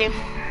really pretty. Is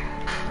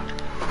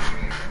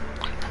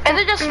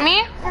it just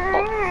me?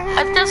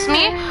 It's just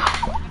me?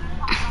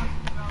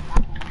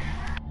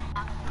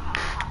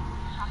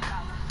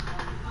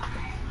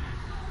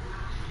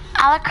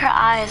 I like her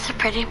eyes, they're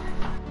pretty.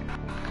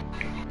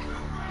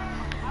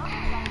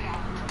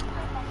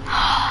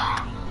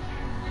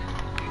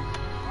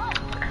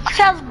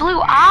 She has blue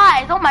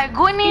eyes, oh my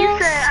goodness. You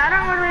said, I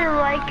don't really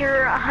like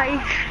your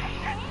eyes.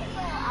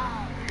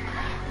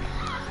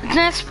 It's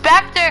an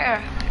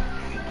inspector.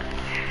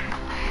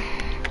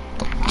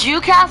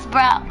 Jucast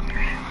bro.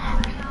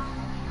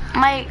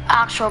 My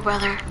actual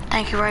brother,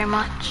 thank you very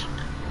much.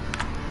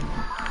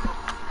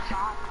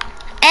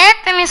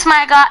 Anthony's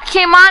my god,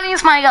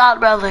 Kimani's my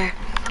god brother.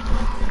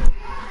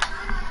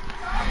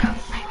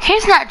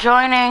 He's not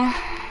joining.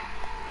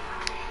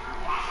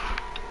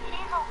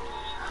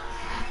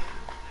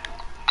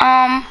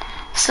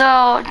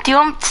 So do you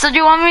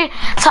want me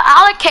to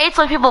allocate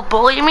when people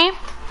bully me?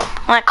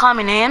 Like call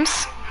me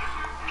names?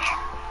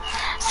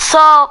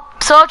 So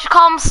what you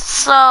call him,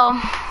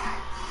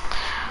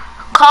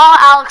 call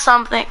Alex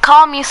something,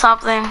 call me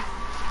something,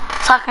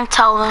 so I can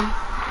tell them.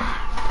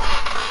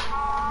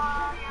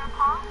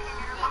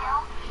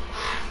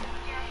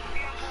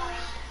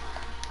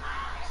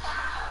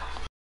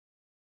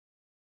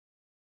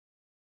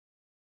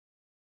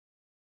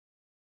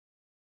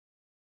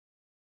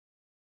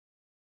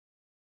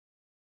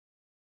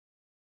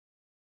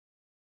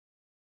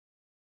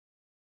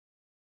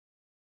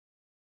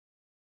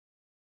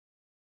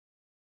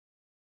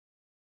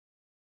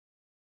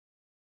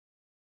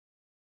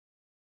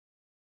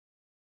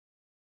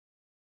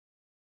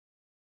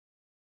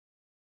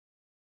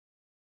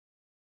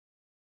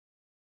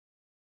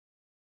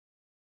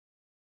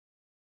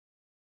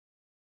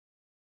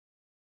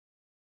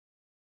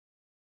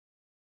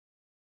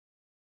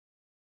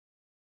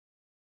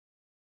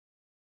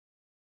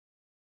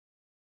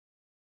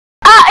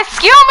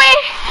 Excuse me!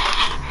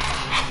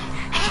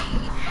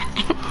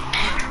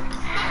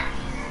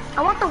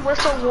 I want the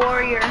whistle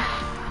warrior.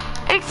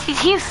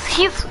 He's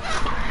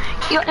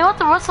you want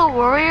the Whistle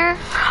Warrior?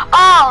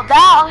 Oh,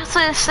 that I was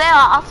gonna say.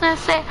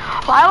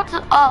 Well, I want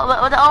to.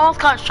 Oh, the almost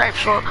called Stripe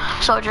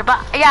Soldier, but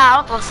yeah, I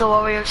want the Whistle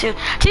Warrior too.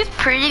 She's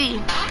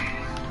pretty.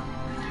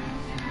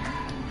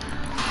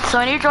 So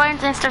when you join,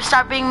 then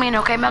start being mean,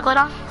 okay,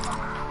 Megalodon?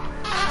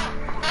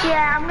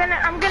 Yeah,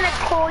 I'm gonna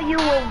call you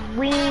a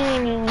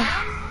weenie.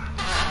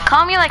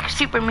 Call me like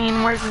super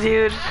mean words,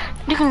 dude.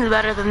 You can do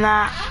better than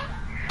that.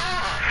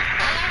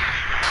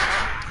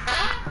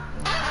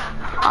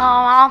 Oh,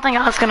 I don't think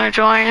I was gonna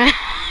join.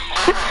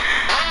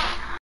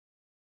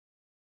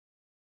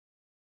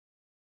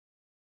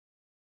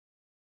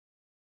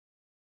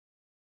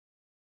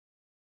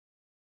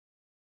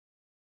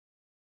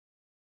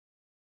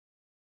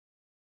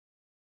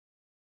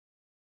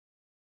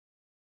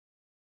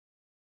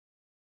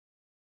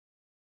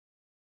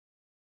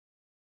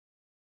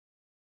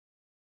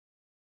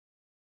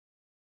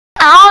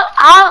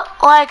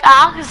 Alex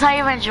is not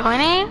even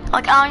joining.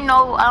 Like I don't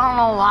know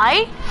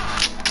why.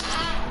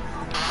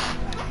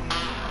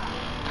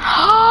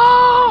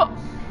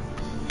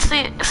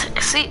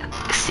 see,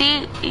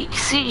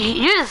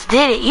 you just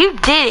did it. You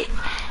did it.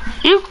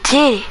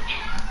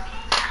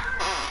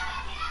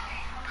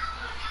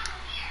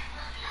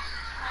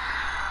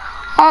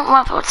 Oh,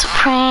 my thought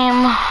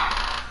supreme.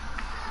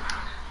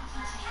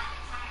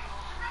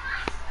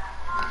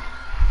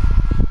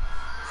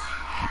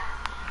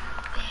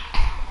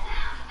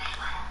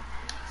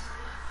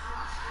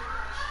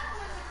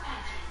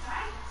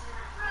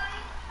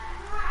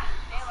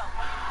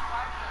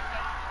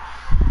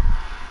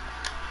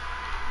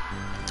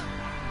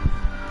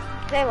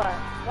 Zayla,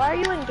 why are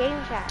you in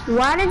game chat?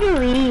 Why did you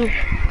leave?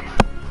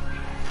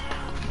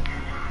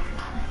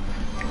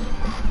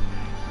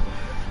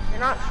 You're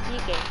not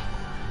speaking.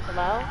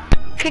 Hello?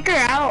 Kick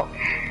her out.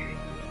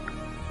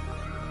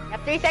 You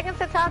have 3 seconds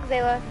to talk,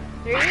 Zayla.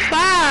 3,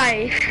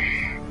 5,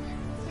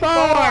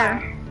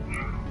 4,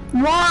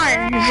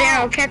 1,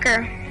 0. Kick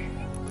her.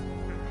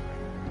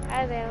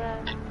 Hi, Zayla.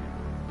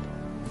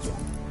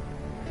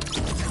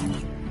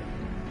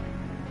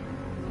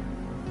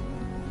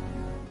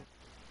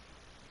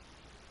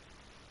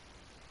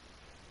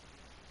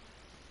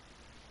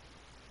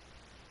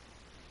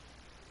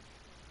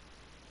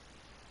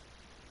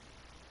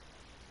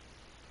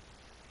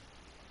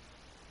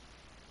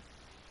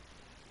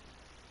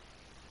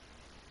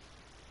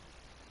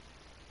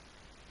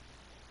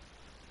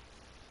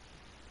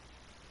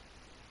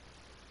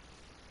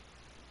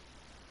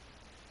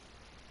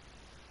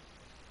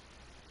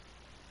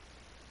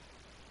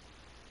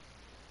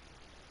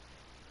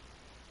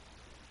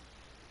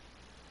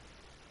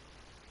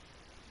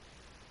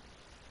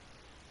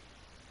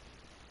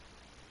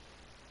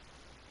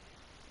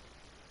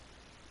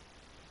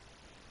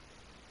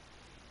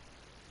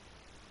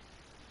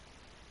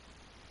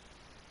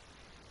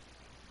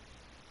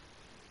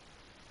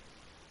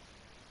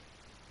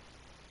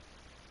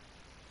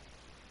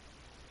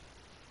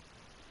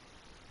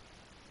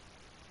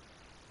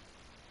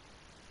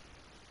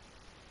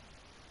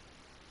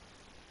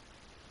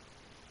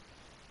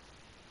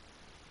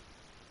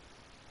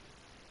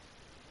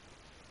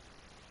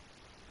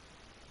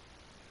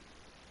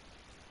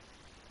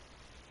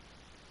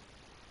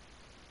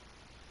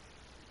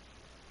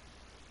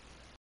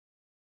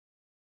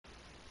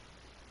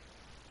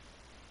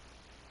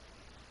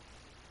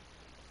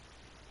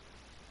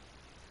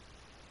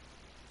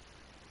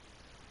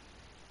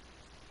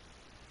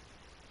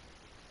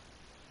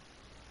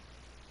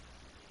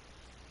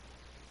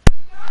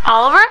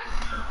 Oliver?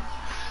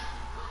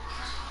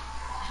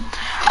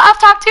 I've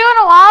talked to you in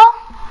a while.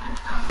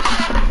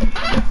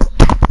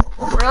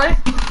 Really?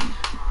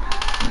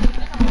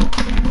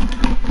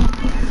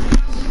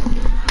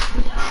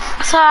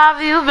 So how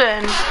have you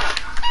been?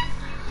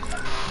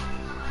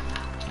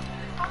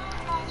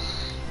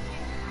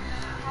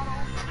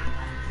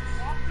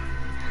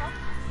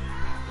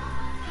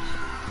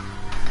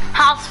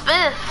 How's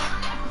Fifth?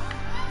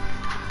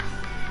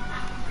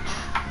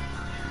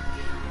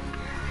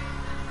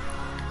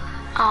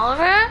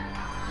 Oliver?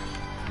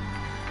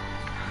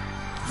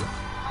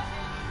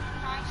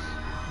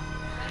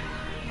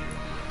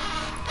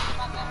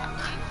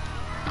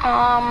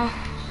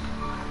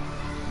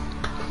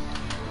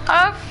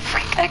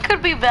 I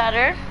could be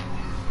better.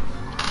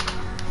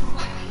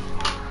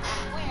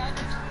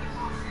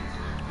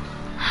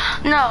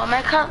 No,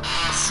 my cousin.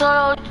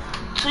 So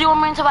you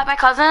want me to invite my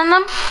cousin in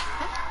them? If you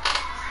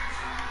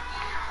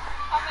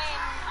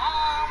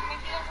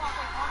guys want to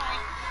play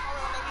Fortnite,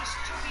 or at least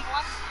 2v1, I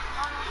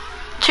don't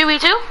know.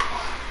 2v2?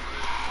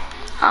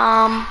 I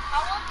was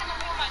gonna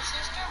be with my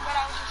sister, but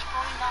I was just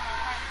scrolling down my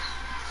friends.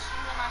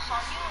 And then I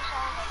saw you, so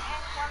I was like,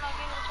 why not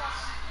give it a try?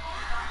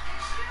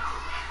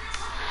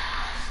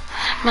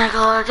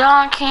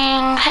 Megalodon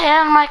King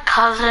and my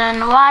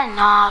cousin, why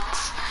not?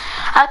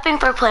 I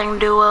think they're playing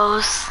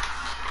duos.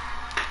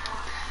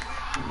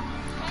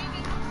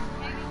 Maybe.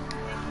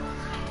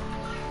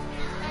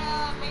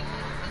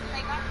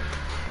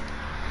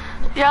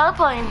 Yeah, they're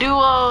playing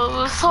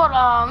duos. Hold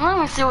on, let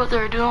me see what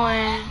they're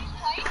doing.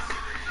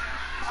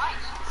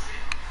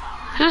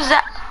 Who's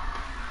that?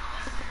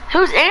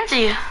 Who's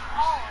Angie? Angie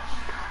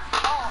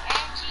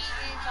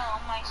is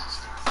my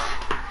sister.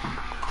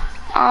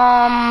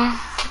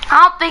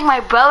 I don't think my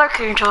brother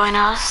can join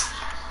us.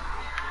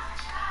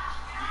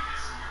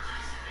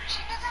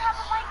 She doesn't have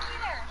a mic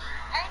either.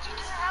 Angie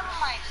doesn't have a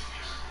mic.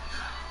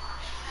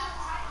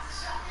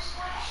 So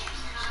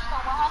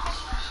what happened?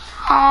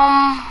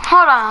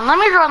 Hold on, let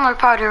me join the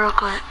party real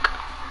quick.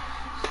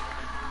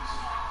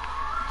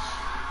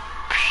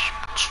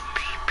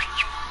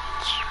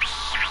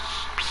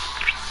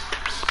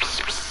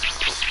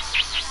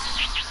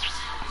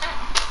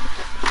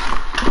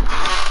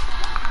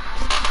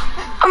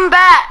 I'm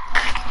back.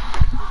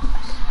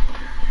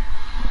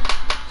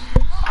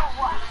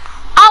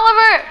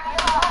 Oliver.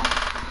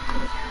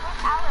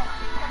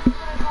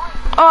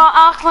 Oh,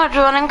 Alex not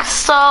joining,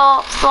 so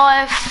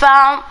I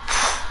found.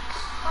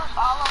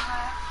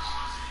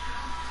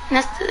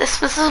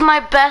 This is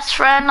my best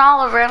friend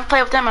Oliver. I haven't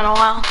played with him in a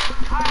while.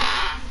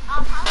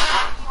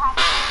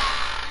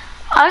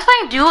 I was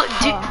playing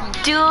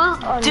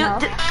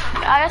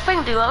I was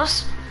playing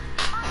duos.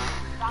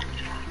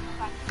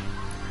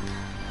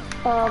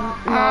 No.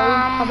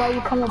 How about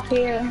you come up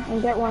here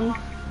and get one?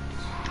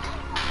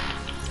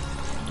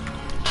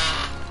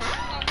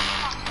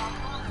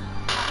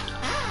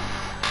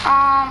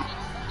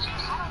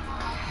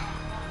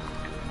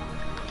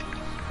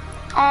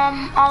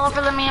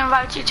 Oliver, let me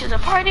invite you to the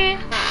party.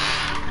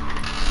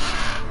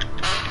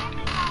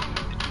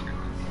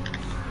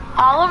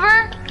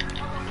 Oliver?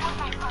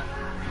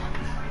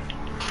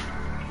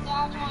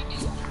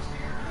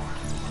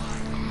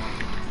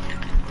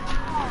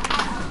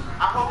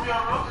 I hope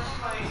your room is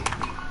clean.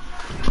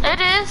 It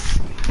is.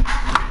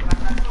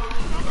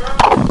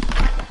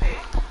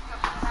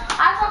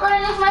 I thought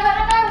running this my bed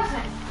and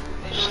everything.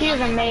 She is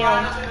a male.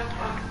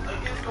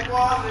 Against the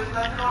wall, there's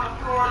nothing on the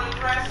floor in your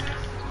dresses.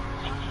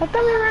 I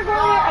thought we were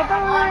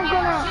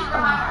gonna. She's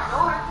behind her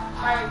door.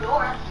 Behind her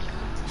door.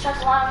 Shuts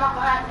the line up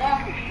behind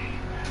there.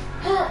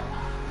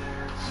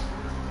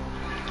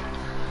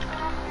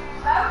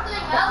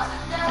 Everything else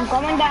is just I'm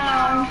coming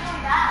down.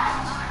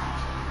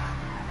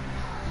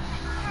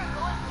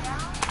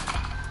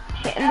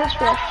 Hitting this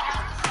rift.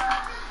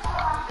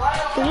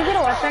 Did you get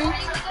a weapon?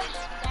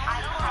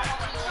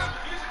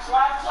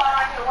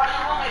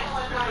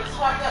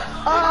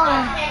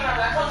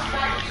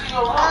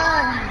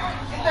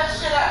 Get that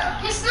shit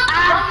up. It's not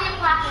running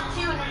black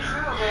too in the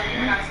room.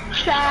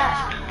 Chat.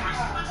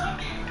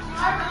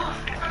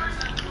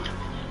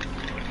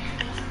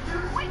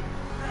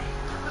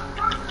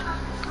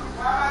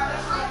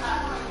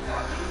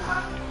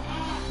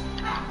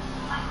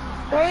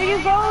 Where are you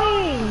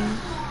going?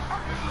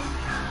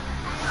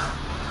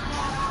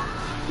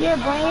 Your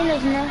brain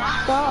is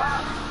messed up.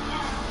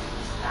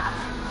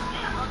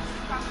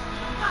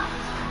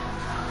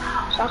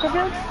 Soccer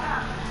field?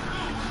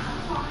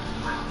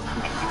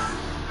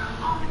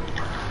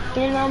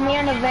 You know, me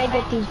and the Ray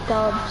get these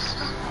dubs.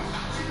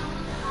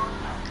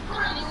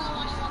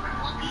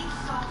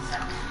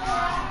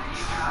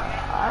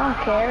 I don't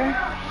care.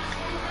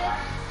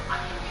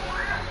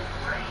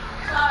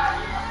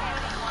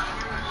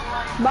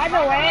 By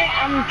the way,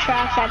 I'm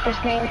trash at this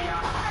game.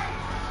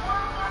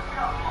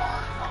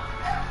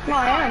 No,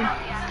 I am.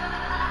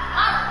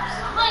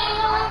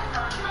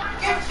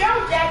 Get your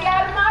daddy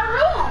out of my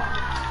room.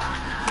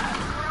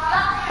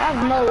 I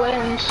have no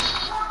wins.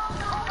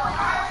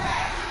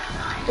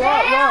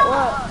 What?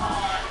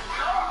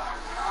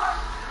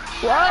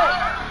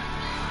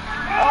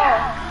 Oh.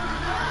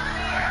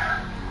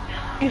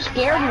 You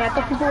scared me. I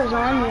thought people was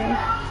on me.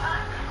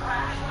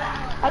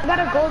 I got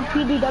a gold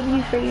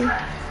PDW for you.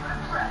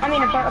 I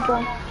mean a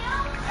purple.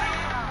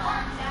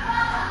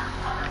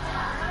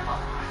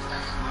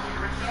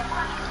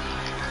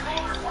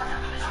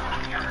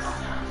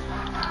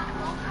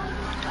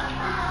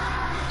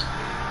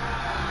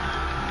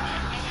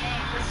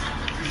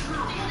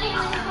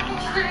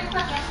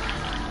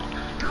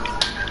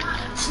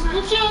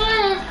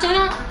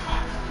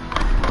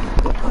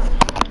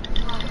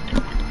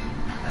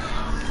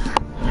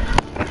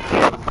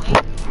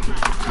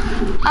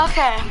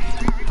 Okay.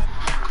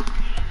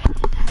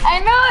 I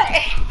know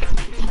it.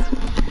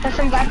 That's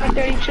some back for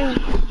 32.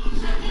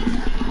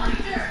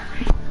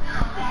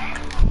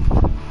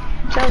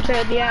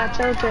 Tilted, yeah,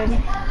 tilted.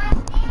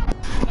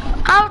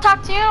 I haven't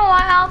talked to you in a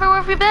while, Albert.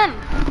 Where have you been?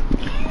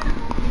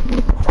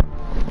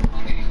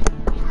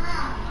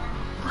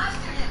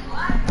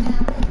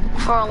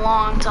 For a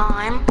long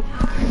time.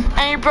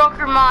 And you broke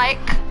your mic.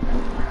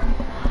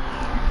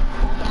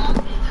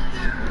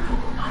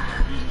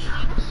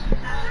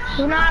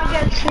 Do not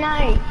get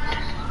sniped.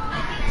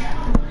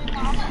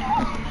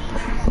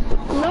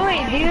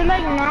 Louis, do you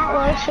like not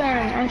listen?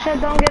 I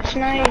said don't get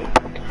sniped.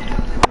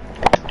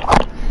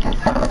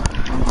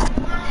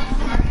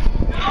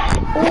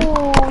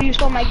 Ooh, you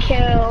stole my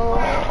kill.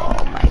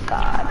 Oh my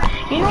god.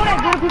 You know what I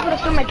do to people that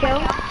steal my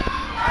kill?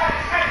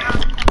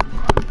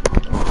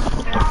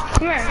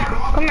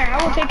 Come here, I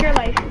will take your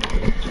life.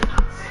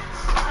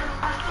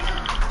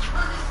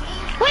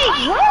 Wait,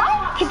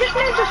 what? He just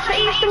managed to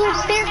phase through his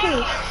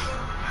staircase.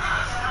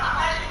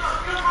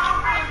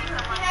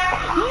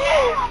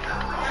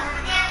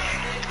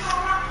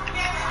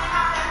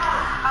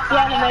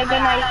 Yeah, anyway,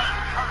 good night.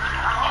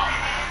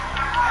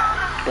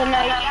 Good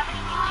night.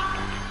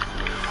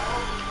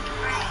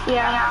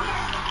 Yeah.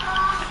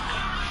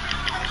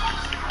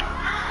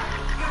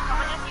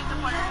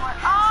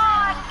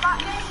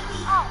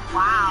 Oh,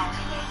 wow.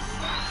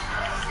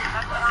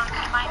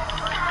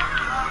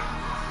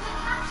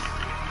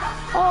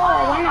 Oh,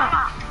 why not?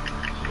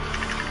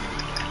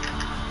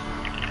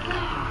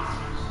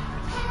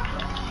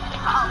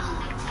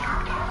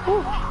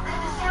 Ooh.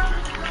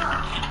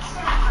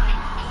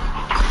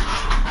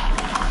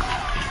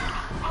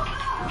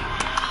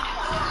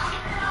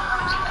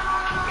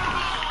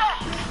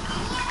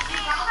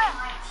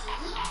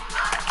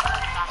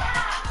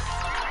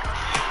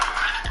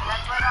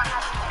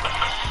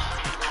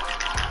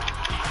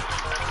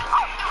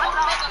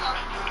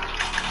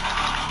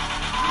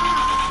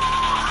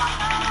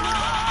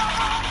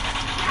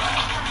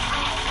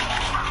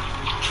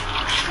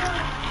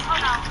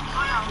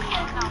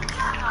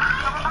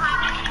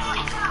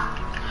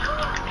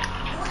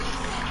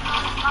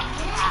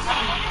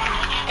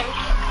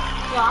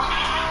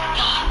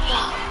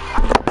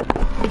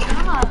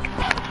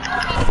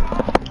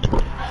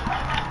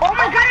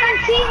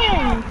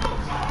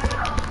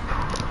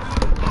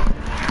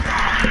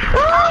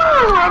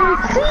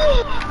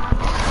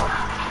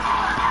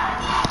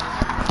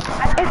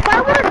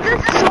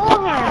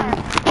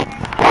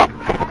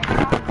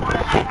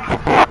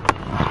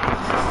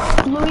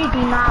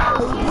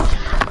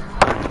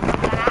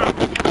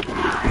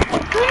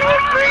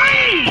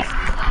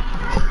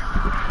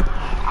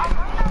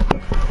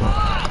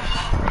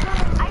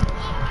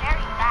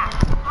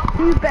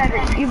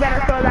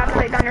 better throw that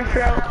plate down your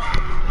throat.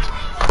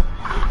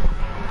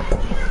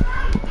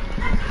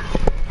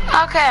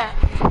 Okay.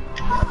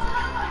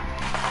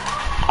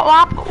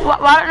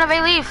 Why don't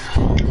they leave?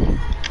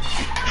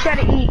 She had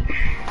to eat.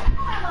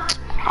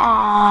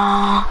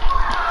 Aww.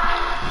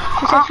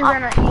 She said she's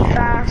gonna eat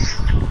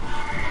fast.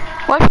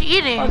 What's she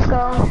eating? Let's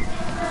go.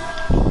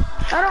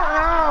 I don't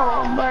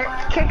know, but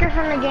kick her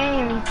from the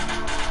game.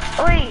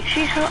 Wait,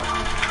 she's...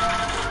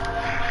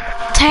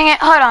 Dang it,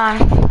 hold on.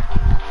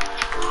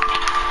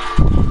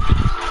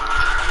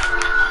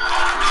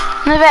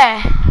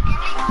 Neve.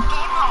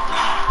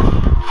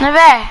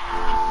 Neve.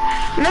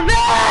 Neve!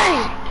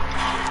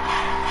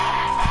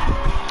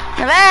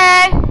 Neve.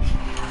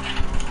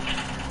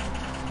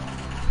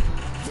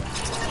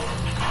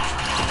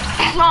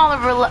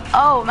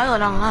 Oh,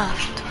 Megalodon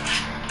left.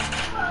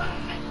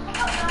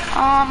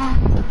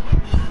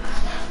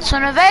 So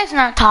Neve's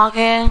not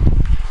talking.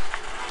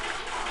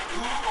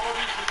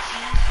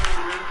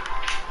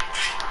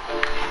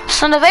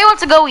 So Neve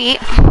wants to go eat.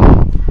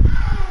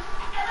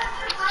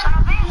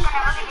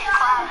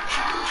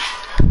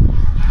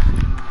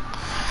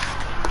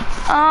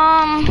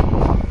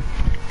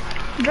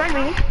 Join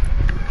me.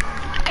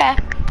 Okay.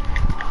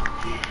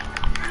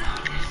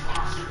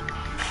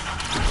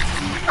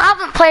 I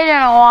haven't played in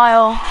a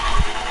while.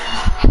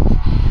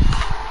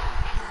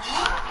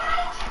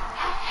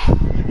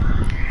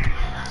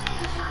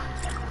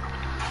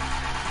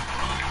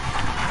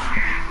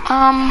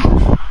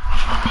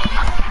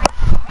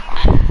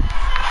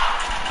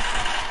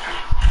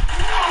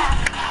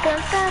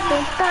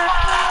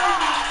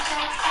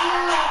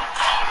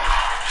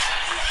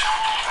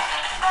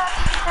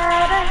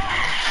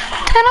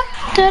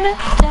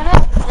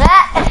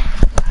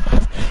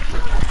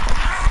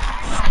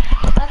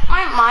 That's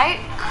my mic.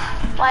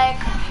 Like,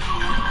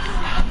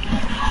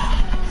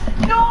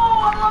 no,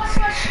 I lost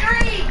my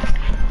streak.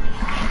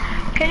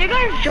 Can you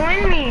guys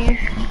join me?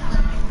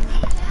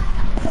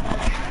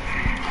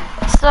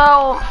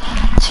 So,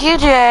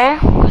 TJ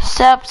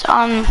stepped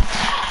on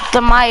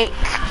the mic,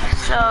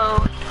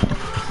 so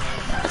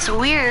it's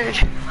weird.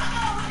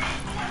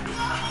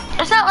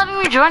 It's not letting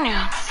me join you.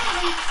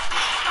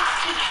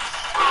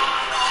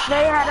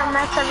 They had to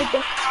mess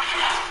everything.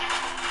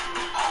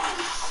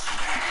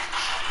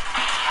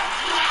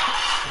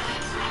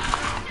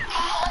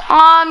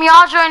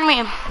 Y'all join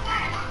me. It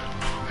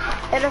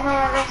doesn't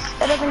let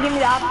us. It doesn't give me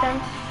the option.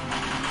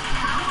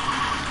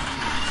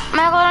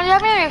 Megalodon, do you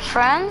have me as a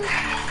friend?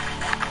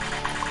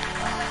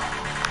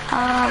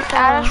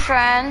 Add a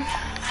friend.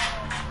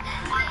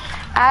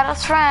 Add a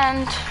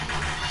friend.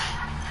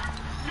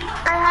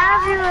 I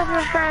have you as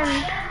a friend.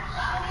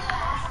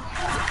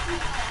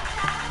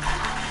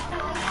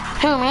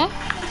 Who, me?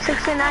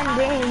 69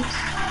 games.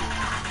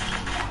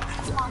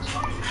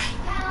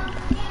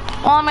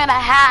 Well, I mean, I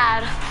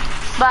had,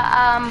 but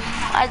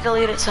I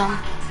deleted some.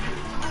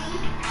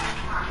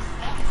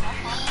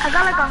 I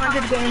got like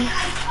 100 games.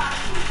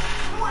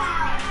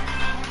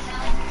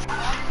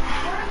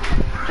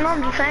 No,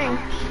 I'm just saying.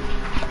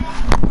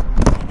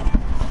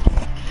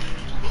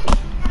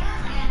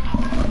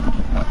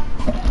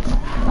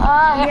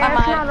 Yeah,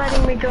 it's not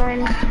letting me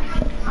join.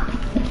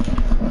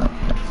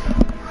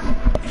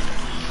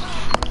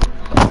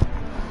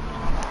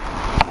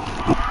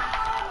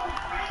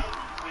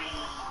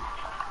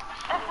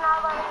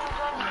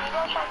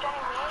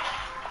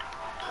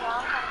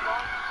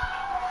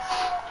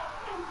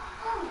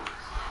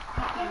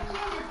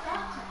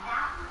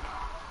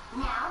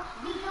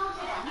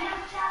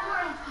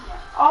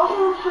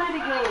 Also play the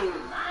game.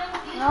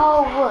 No.